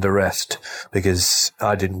earlier than the rest, because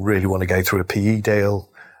I didn't really want to go through a PE deal.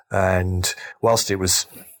 And whilst it was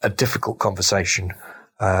a difficult conversation,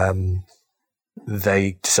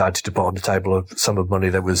 they decided to put on the table a sum of money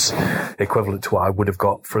that was equivalent to what I would have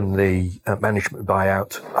got from the management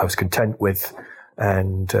buyout. I was content with,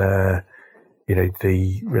 and then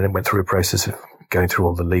went through a process of going through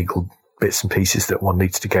all the legal bits and pieces that one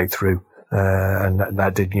needs to go through. And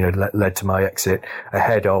that did, led to my exit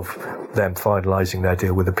ahead of them finalising their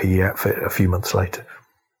deal with the PE outfit a few months later.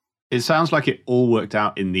 It sounds like it all worked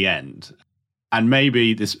out in the end. And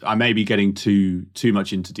maybe I may be getting too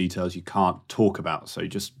much into details you can't talk about. So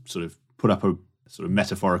just sort of put up a sort of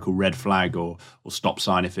metaphorical red flag or stop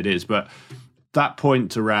sign if it is. But that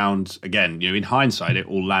point around, again, in hindsight, it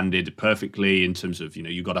all landed perfectly in terms of,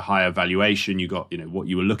 you got a higher valuation, you got, what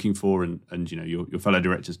you were looking for, and your fellow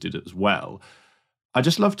directors did it as well. I'd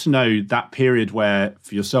just love to know that period where,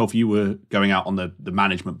 for yourself, you were going out on the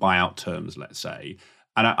management buyout terms, let's say.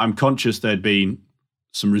 And I'm conscious there'd been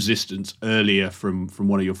some resistance earlier from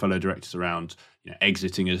one of your fellow directors around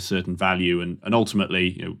exiting at a certain value, and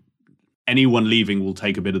ultimately, anyone leaving will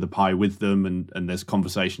take a bit of the pie with them, and there's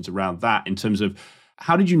conversations around that in terms of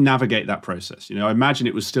how did you navigate that process? I imagine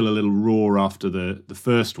it was still a little raw after the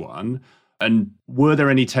first one. And were there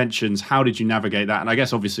any tensions? How did you navigate that? And I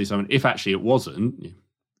guess obviously, if actually it wasn't,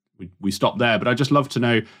 we stopped there. But I'd just love to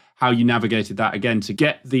know how you navigated that again to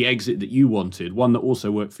get the exit that you wanted, one that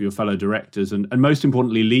also worked for your fellow directors, and most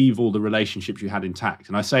importantly, leave all the relationships you had intact.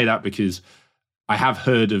 And I say that because I have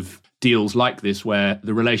heard of deals like this where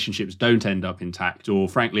the relationships don't end up intact, or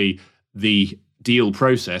frankly, the deal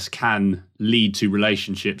process can lead to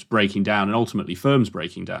relationships breaking down and ultimately firms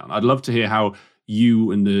breaking down. I'd love to hear how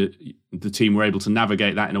you and the team were able to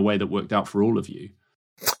navigate that in a way that worked out for all of you.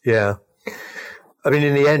 Yeah. I mean,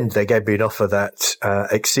 in the end, they gave me an offer that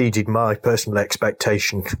exceeded my personal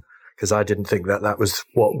expectation, because I didn't think that was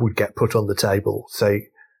what would get put on the table. So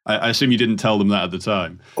I assume you didn't tell them that at the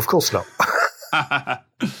time. Of course not.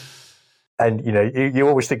 And, you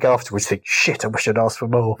always think afterwards, shit, I wish I'd asked for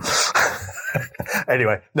more.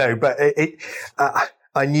 Anyway, no, but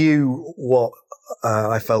I knew what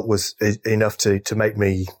I felt was enough to make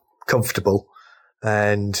me comfortable.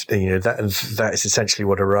 And, that is essentially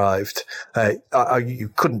what arrived.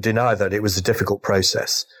 You couldn't deny that it was a difficult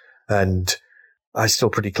process. And I still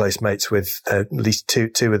pretty close mates with at least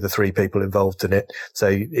two of the three people involved in it. So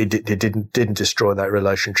it didn't destroy that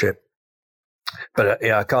relationship. But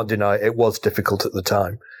I can't deny it was difficult at the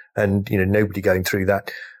time. And, nobody going through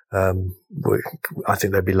that, I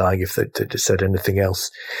think they'd be lying if they'd said anything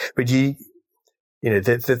else. But the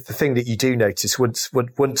thing that you do notice once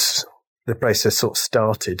the process sort of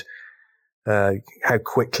started, how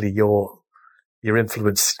quickly your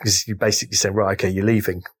influence, because you basically say, right, okay, you're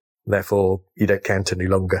leaving, therefore you don't count any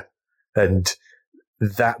longer. And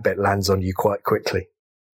that bit lands on you quite quickly,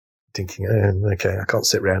 thinking, okay, I can't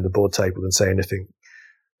sit around the board table and say anything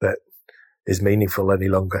that is meaningful any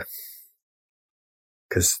longer,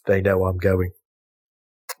 because they know I'm going.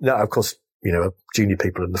 No, of course, junior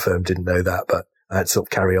people in the firm didn't know that, but I had to sort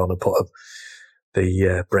of carry on and put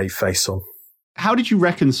the brave face on How did you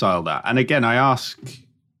reconcile that? And again, I ask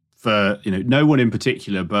for no one in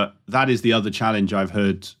particular, but that is the other challenge I've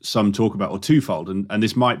heard some talk about, or twofold. And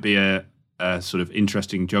this might be a sort of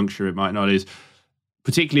interesting juncture. It might not. Is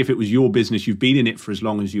particularly if it was your business, you've been in it for as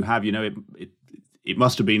long as you have. It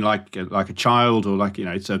must have been like a child, or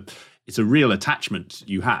it's a real attachment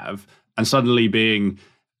you have, and suddenly being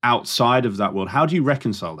outside of that world. How do you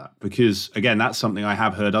reconcile that? Because again, that's something I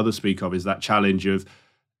have heard others speak of, is that challenge of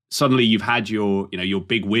suddenly you've had your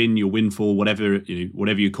big win, your windfall, whatever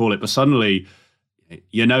you call it, but suddenly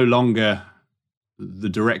you're no longer the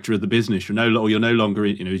director of the business. You're no longer,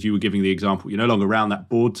 as you were giving the example, you're no longer around that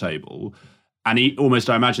board table. And almost,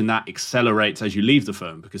 I imagine that accelerates as you leave the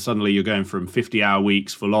firm, because suddenly you're going from 50-hour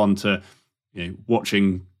weeks full on to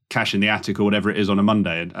watching Cash in the Attic or whatever it is on a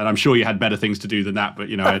Monday. And I'm sure you had better things to do than that, but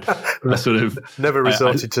I sort of never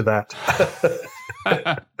resorted to that.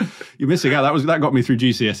 You're missing out. That got me through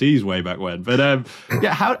GCSEs way back when. But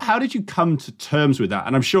how did you come to terms with that?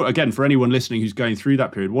 And I'm sure, again, for anyone listening who's going through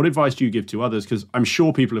that period, what advice do you give to others? Because I'm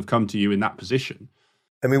sure people have come to you in that position.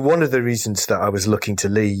 I mean, one of the reasons that I was looking to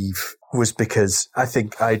leave was because I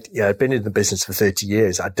think I'd been in the business for 30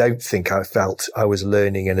 years. I don't think I felt I was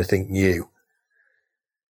learning anything new.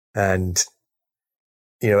 And,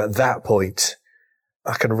 at that point,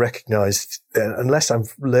 I can recognize that unless I'm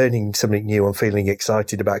learning something new, I'm feeling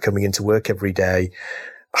excited about coming into work every day,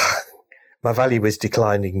 my value is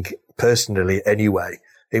declining personally anyway.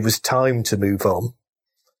 It was time to move on.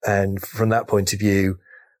 And from that point of view,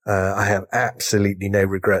 I have absolutely no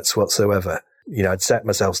regrets whatsoever. I'd set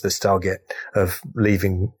myself this target of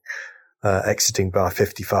leaving, exiting by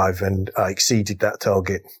 55, and I exceeded that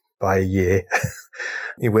target by a year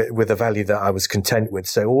with a value that I was content with.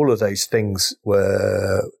 So all of those things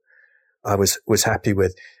I was happy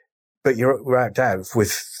with. But you're wrapped out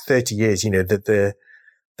with 30 years, the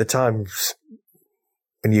times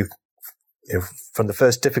when from the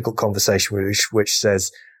first difficult conversation, which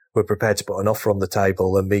says we're prepared to put an offer on the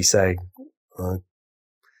table, and me saying,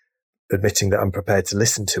 admitting that I'm prepared to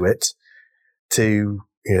listen to it, to,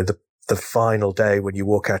 the final day when you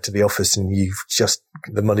walk out of the office and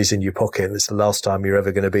the money's in your pocket and it's the last time you're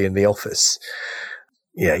ever going to be in the office.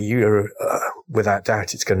 Yeah, you're, without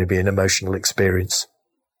doubt, it's going to be an emotional experience.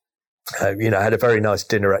 I had a very nice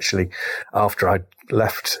dinner actually after I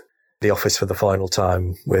left the office for the final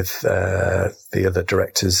time with the other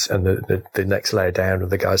directors and the next layer down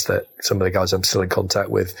of some of the guys I'm still in contact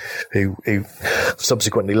with who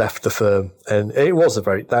subsequently left the firm. And it was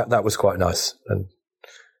that was quite nice. And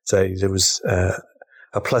so there was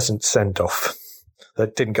a pleasant send-off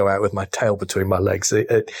that didn't go out with my tail between my legs.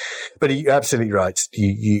 But you're absolutely right.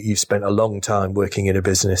 You've spent a long time working in a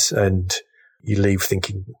business and you leave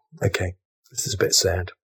thinking, okay, this is a bit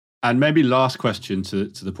sad. And maybe last question to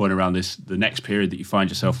the point around the next period that you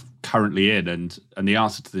find yourself currently in, and the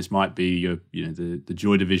answer to this might be the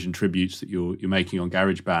Joy Division tributes that you're making on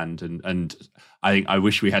GarageBand, and I think I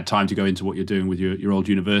wish we had time to go into what you're doing with your old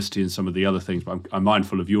university and some of the other things, but I'm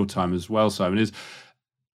mindful of your time as well, Simon. Is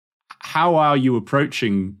how are you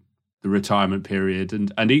approaching the retirement period,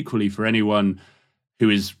 and equally for anyone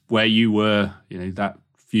who is where you were, that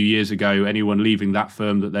few years ago, anyone leaving that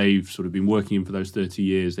firm that they've sort of been working in for those 30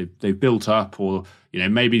 years, they've built up, or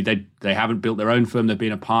maybe they haven't built their own firm, they've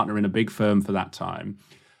been a partner in a big firm for that time.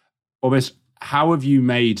 Almost, how have you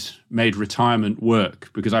made retirement work?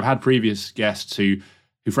 Because I've had previous guests who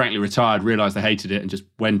frankly retired, realized they hated it, and just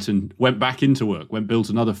went back into work, built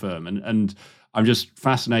another firm, and I'm just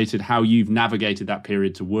fascinated how you've navigated that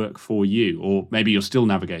period to work for you, or maybe you're still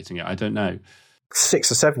navigating it. I don't know.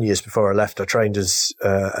 6 or 7 years before I left, I trained as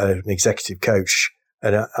an executive coach,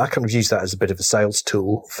 and I kind of used that as a bit of a sales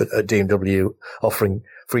tool at DMW, offering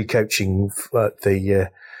free coaching for the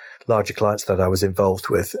larger clients that I was involved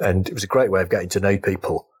with, and it was a great way of getting to know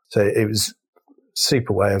people. So it was a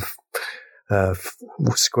super way of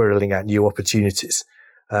squirreling out new opportunities.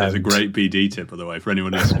 There's a great BD tip, by the way, for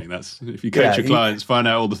anyone listening. That's if you coach your clients, find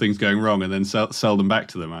out all the things going wrong, and then sell them back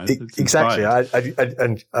to them. Exactly.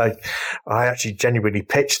 I actually genuinely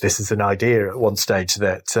pitched this as an idea at one stage,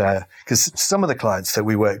 that because some of the clients that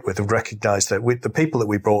we worked with have recognised that the people that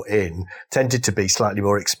we brought in tended to be slightly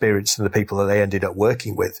more experienced than the people that they ended up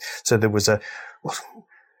working with. So there was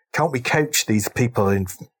can't we coach these people in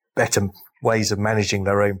better ways of managing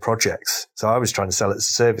their own projects? So I was trying to sell it as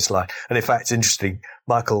a service line. And in fact, it's interesting,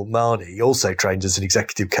 Michael Marnie also trained as an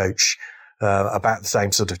executive coach about the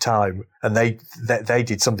same sort of time. And they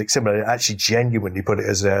did something similar and actually genuinely put it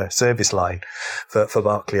as a service line for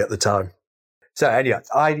Barclay at the time. So anyway,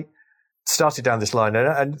 I started down this line,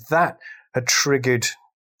 and that had triggered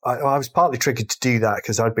I was partly triggered to do that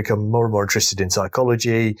because I'd become more and more interested in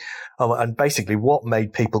psychology and basically what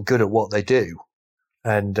made people good at what they do.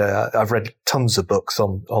 And I've read tons of books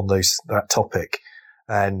on that topic.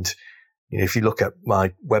 And if you look at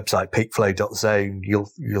my website, peakflow.zone,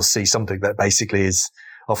 you'll see something that basically is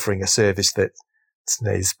offering a service that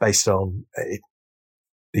is based on the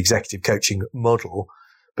executive coaching model,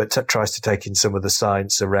 but tries to take in some of the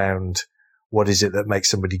science around what is it that makes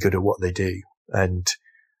somebody good at what they do. And,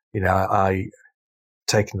 I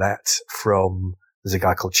taken that from, there's a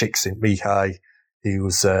guy called Csikszentmihalyi, who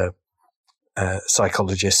was a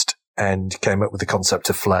psychologist and came up with the concept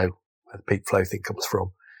of flow, where the peak flow thing comes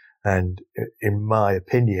from. And in my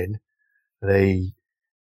opinion,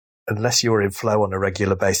 unless you're in flow on a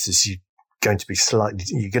regular basis, you're going to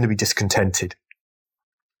be discontented.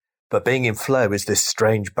 But being in flow is this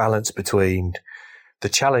strange balance between the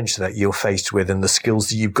challenge that you're faced with and the skills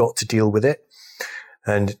that you've got to deal with it.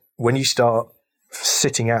 And when you start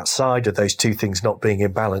sitting outside of those two things not being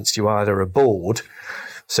in balance, you either are bored,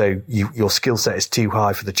 so your skill set is too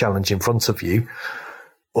high for the challenge in front of you,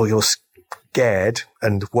 or you're scared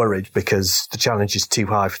and worried because the challenge is too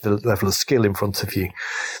high for the level of skill in front of you.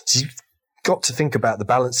 So you've got to think about the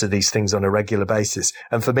balance of these things on a regular basis.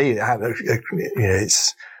 And for me,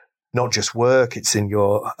 it's not just work, it's in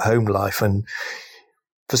your home life. And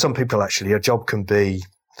for some people, actually, a job can be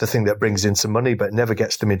the thing that brings in some money, but never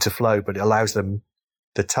gets them into flow, but it allows them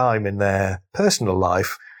the time in their personal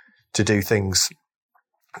life to do things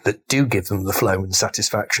that do give them the flow and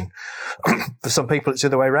satisfaction. For some people, it's the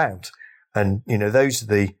other way around. And, those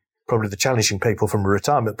are probably the challenging people from a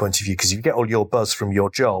retirement point of view, because you get all your buzz from your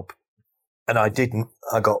job. And I didn't.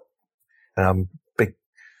 I'm a big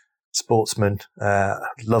sportsman,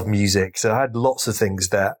 love music. So I had lots of things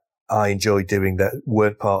that I enjoyed doing that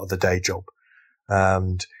weren't part of the day job.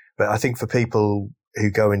 But I think for people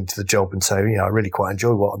who go into the job and say, I really quite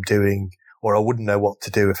enjoy what I'm doing, or I wouldn't know what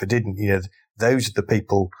to do if I didn't, those are the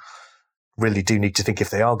people really do need to think if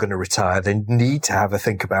they are going to retire, they need to have a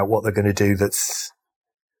think about what they're going to do.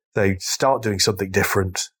 They start doing something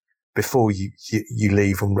different before you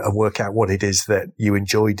leave and work out what it is that you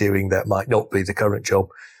enjoy doing that might not be the current job.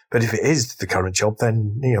 But if it is the current job,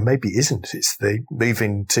 then, maybe it isn't. It's the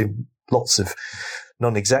moving to lots of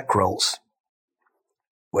non-exec roles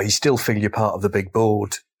where you still feel you're part of the big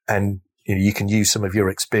board and, you can use some of your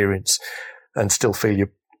experience and still feel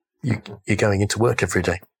you're going into work every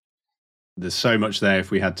day. There's so much there if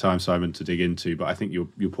we had time, Simon, to dig into, but I think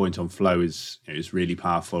your point on flow is really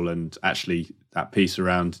powerful. And actually that piece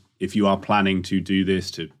around, if you are planning to do this,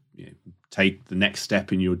 to take the next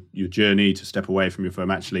step in your journey, to step away from your firm,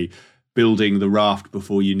 actually building the raft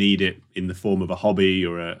before you need it in the form of a hobby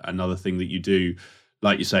or another thing that you do,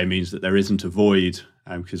 like you say, means that there isn't a void,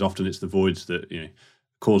 because often it's the voids that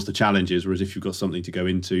cause the challenges, whereas if you've got something to go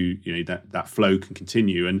into, that flow can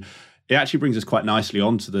continue. And it actually brings us quite nicely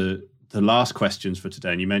on to the last questions for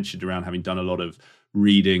today. And you mentioned around having done a lot of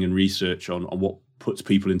reading and research on what puts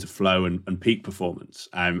people into flow and peak performance.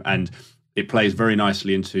 And it plays very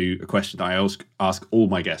nicely into a question that I ask all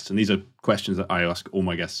my guests. And these are questions that I ask all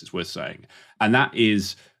my guests, it's worth saying. And that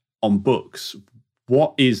is on books.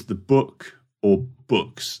 What is the book or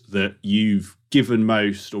books that you've given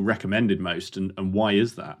most or recommended most, and why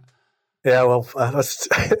is that? Yeah, well, that's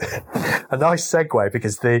a nice segue,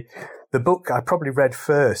 because the book I probably read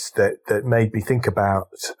first that made me think about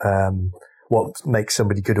what makes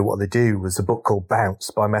somebody good at what they do was a book called Bounce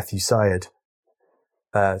by Matthew Syed.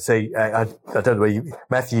 I don't know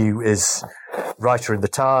Matthew is writer in the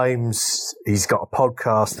Times. He's got a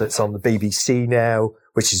podcast that's on the BBC now,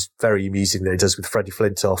 which is very amusing, that he does with Freddie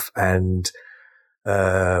Flintoff and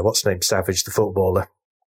Savage, the footballer,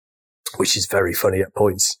 which is very funny at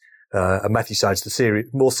points. And Matthew Syed's the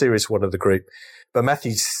more serious one of the group. But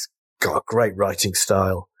Matthew's got a great writing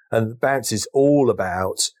style. And Bounce is all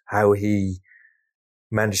about how he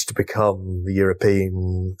managed to become the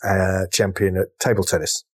European champion at table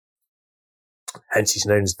tennis. Hence, he's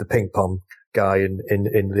known as the ping pong guy in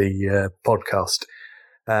the podcast.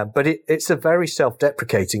 But it's a very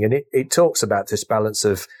self-deprecating, and it talks about this balance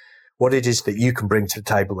of what it is that you can bring to the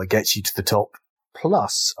table that gets you to the top,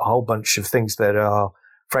 plus a whole bunch of things that are,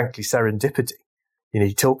 frankly, serendipity.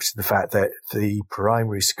 He talks to the fact that the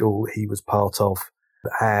primary school he was part of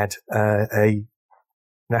had a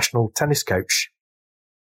national tennis coach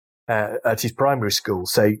at his primary school.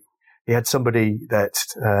 So he had somebody that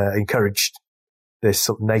encouraged this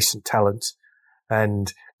sort of nascent talent.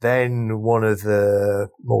 And then one of the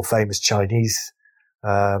more famous Chinese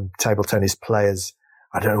table tennis players,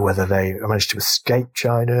 I don't know whether they managed to escape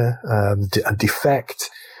China and defect,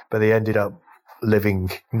 but they ended up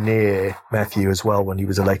living near Matthew as well when he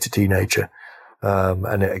was a later teenager.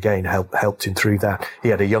 And it again helped him through that. He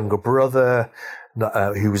had a younger brother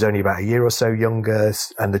who was only about a year or so younger,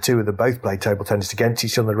 and the two of them both played table tennis against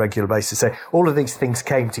each other on a regular basis. So all of these things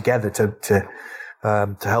came together to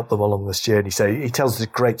help them along this journey. So he tells a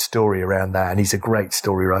great story around that, and he's a great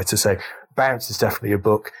story writer. So Bounce is definitely a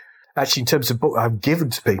book. Actually, in terms of book I've given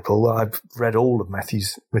to people, I've read all of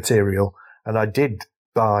Matthew's material, and I did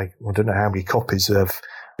buy, I don't know how many copies of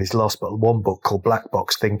his last but one book called Black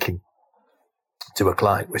Box Thinking to a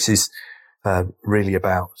client, which is really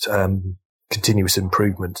about continuous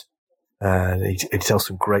improvement. And he tells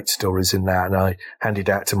some great stories in that, and I handed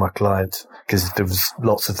out to my client because there was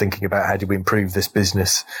lots of thinking about how do we improve this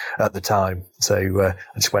business at the time. So I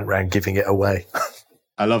just went around giving it away.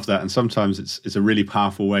 I love that. And sometimes it's a really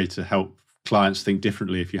powerful way to help clients think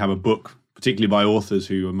differently. If you have a book, particularly by authors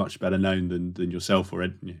who are much better known than yourself or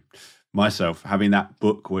myself, having that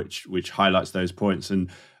book which highlights those points.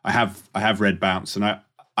 And I have read Bounce, and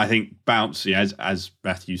I think Bounce, as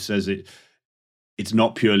Matthew says, it's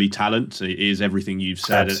not purely talent. It is everything you've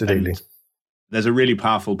said. Absolutely. And there's a really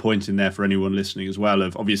powerful point in there for anyone listening as well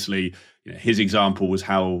of obviously, his example was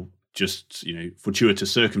how just,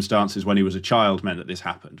 fortuitous circumstances when he was a child meant that this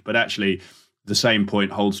happened. But actually the same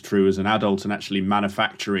point holds true as an adult, and actually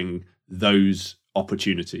manufacturing those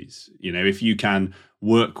opportunities. If you can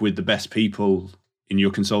work with the best people in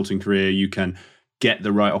your consulting career, you can get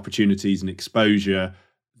the right opportunities and exposure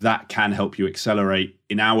that can help you accelerate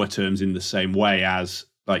in our terms in the same way as,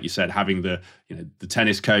 like you said, having the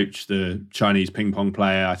tennis coach, the Chinese ping pong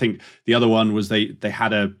player. I think the other one was they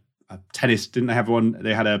had a tennis, didn't they have one?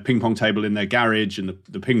 They had a ping pong table in their garage, and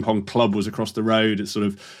the ping pong club was across the road. It's sort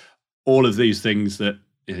of all of these things that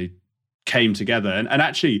came together. And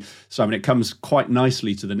actually, Simon, it comes quite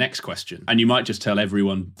nicely to the next question. And you might just tell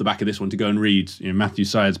everyone the back of this one to go and read Matthew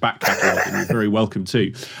Syed's back catalogue, and you're very welcome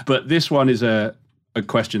to. But this one is a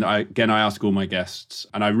question that I ask all my guests,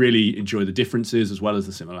 and I really enjoy the differences as well as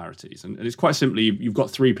the similarities. And it's quite simply, you've got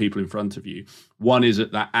three people in front of you. One is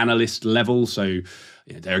at that analyst level, so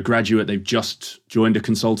they're a graduate, they've just joined a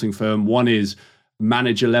consulting firm. One is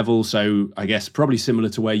manager level, so I guess probably similar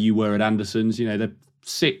to where you were at Anderson's. They're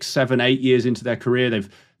 6, 7, 8 years into their career.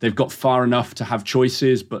 They've got far enough to have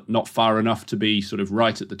choices, but not far enough to be sort of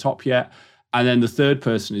right at the top yet. And then the third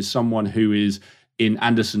person is someone who is, in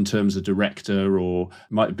Anderson terms, a director, or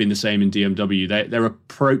might have been the same in DMW. They're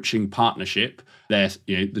approaching partnership. They're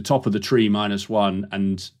the top of the tree -1,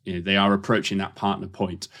 and they are approaching that partner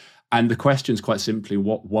point. And the question is quite simply,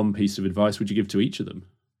 what one piece of advice would you give to each of them?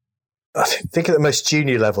 I think at the most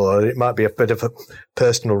junior level, it might be a bit of a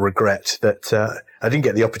personal regret that I didn't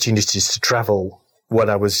get the opportunities to travel when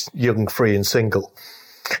I was young, free and single.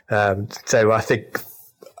 So I think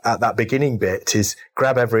at that beginning bit is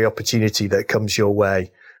grab every opportunity that comes your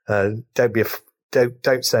way. Don't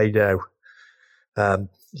say no.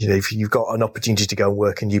 If you've got an opportunity to go and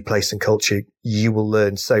work in a new place and culture, you will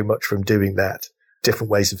learn so much from doing that.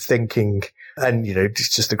 Different ways of thinking, and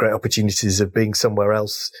just the great opportunities of being somewhere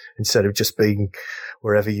else instead of just being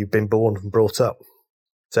wherever you've been born and brought up.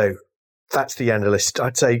 So that's the analyst.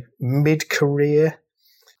 I'd say mid-career,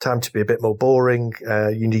 time to be a bit more boring.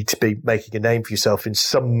 You need to be making a name for yourself in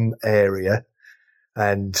some area,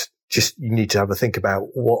 and just you need to have a think about,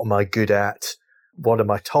 what am I good at? What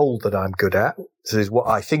am I told that I'm good at? So this is what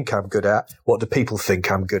I think I'm good at. What do people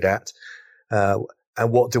think I'm good at?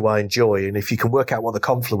 And what do I enjoy? And if you can work out what the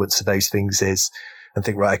confluence of those things is and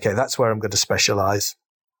think, right, okay, that's where I'm going to specialize.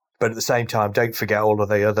 But at the same time, don't forget all of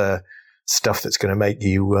the other stuff that's going to make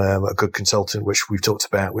you a good consultant, which we've talked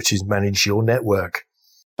about, which is manage your network.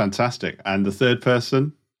 Fantastic. And the third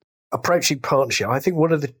person? Approaching partnership. I think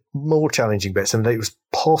one of the more challenging bits, and it was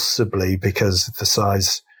possibly because of the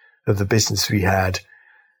size of the business we had,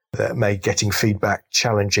 that made getting feedback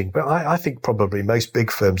challenging. But I think probably most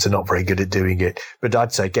big firms are not very good at doing it. But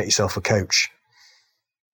I'd say get yourself a coach.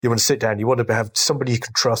 You want to sit down. You want to have somebody you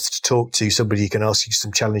can trust to talk to, somebody you can ask you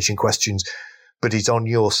some challenging questions, but he's on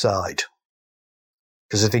your side.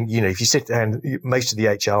 Because I think, if you sit down, most of the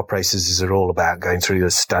HR processes are all about going through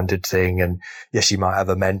the standard thing. And yes, you might have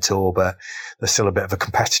a mentor, but they're still a bit of a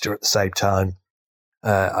competitor at the same time.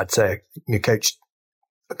 I'd say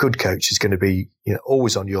a good coach is going to be,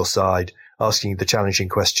 always on your side, asking you the challenging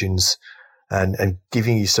questions and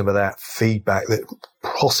giving you some of that feedback that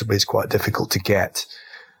possibly is quite difficult to get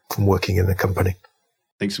from working in a company.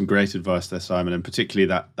 I think some great advice there, Simon, and particularly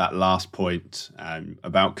that last point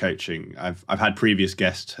about coaching. I've had previous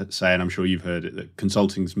guests say, and I'm sure you've heard it, that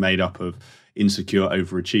consulting's made up of insecure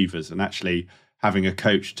overachievers, and actually having a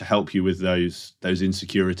coach to help you with those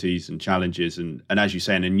insecurities and challenges. And as you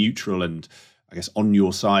say, in a neutral and I guess on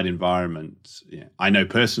your side environment, I know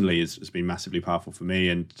personally has been massively powerful for me,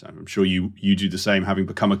 and I'm sure you do the same. Having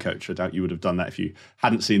become a coach, I doubt you would have done that if you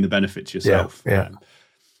hadn't seen the benefits yourself. Yeah.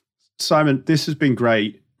 Simon, this has been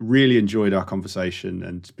great. Really enjoyed our conversation,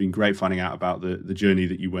 and it's been great finding out about the journey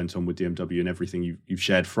that you went on with DMW and everything you've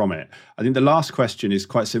shared from it. I think the last question is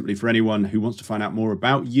quite simply for anyone who wants to find out more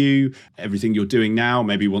about you, everything you're doing now,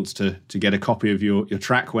 maybe wants to get a copy of your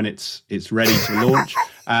track when it's ready to launch.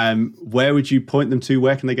 Where would you point them to?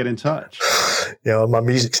 Where can they get in touch? My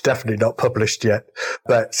music's definitely not published yet,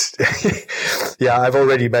 but I've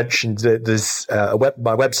already mentioned that there's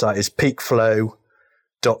my website is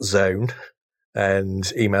peakflow.zone.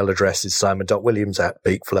 And email address is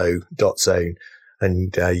simon.williams@peakflow.zone.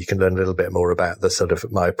 And you can learn a little bit more about the sort of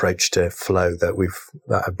my approach to flow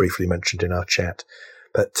that I briefly mentioned in our chat.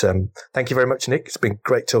 But thank you very much, Nick. It's been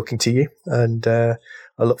great talking to you. And I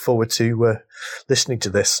look forward to listening to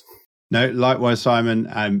this. No, likewise, Simon.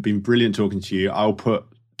 Been brilliant talking to you. I'll put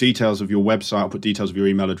details of your website, I'll put details of your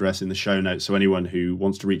email address in the show notes so anyone who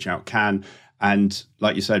wants to reach out can. And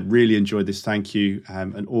like you said, really enjoyed this. Thank you.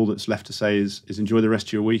 And all that's left to say is enjoy the rest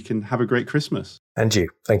of your week and have a great Christmas. And you.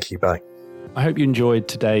 Thank you. Bye. I hope you enjoyed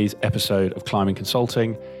today's episode of Climbing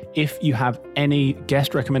Consulting. If you have any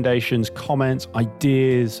guest recommendations, comments,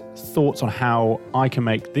 ideas, thoughts on how I can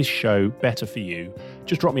make this show better for you,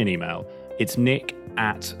 just drop me an email. It's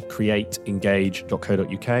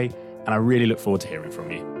nick@createengage.co.uk. And I really look forward to hearing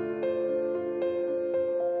from you.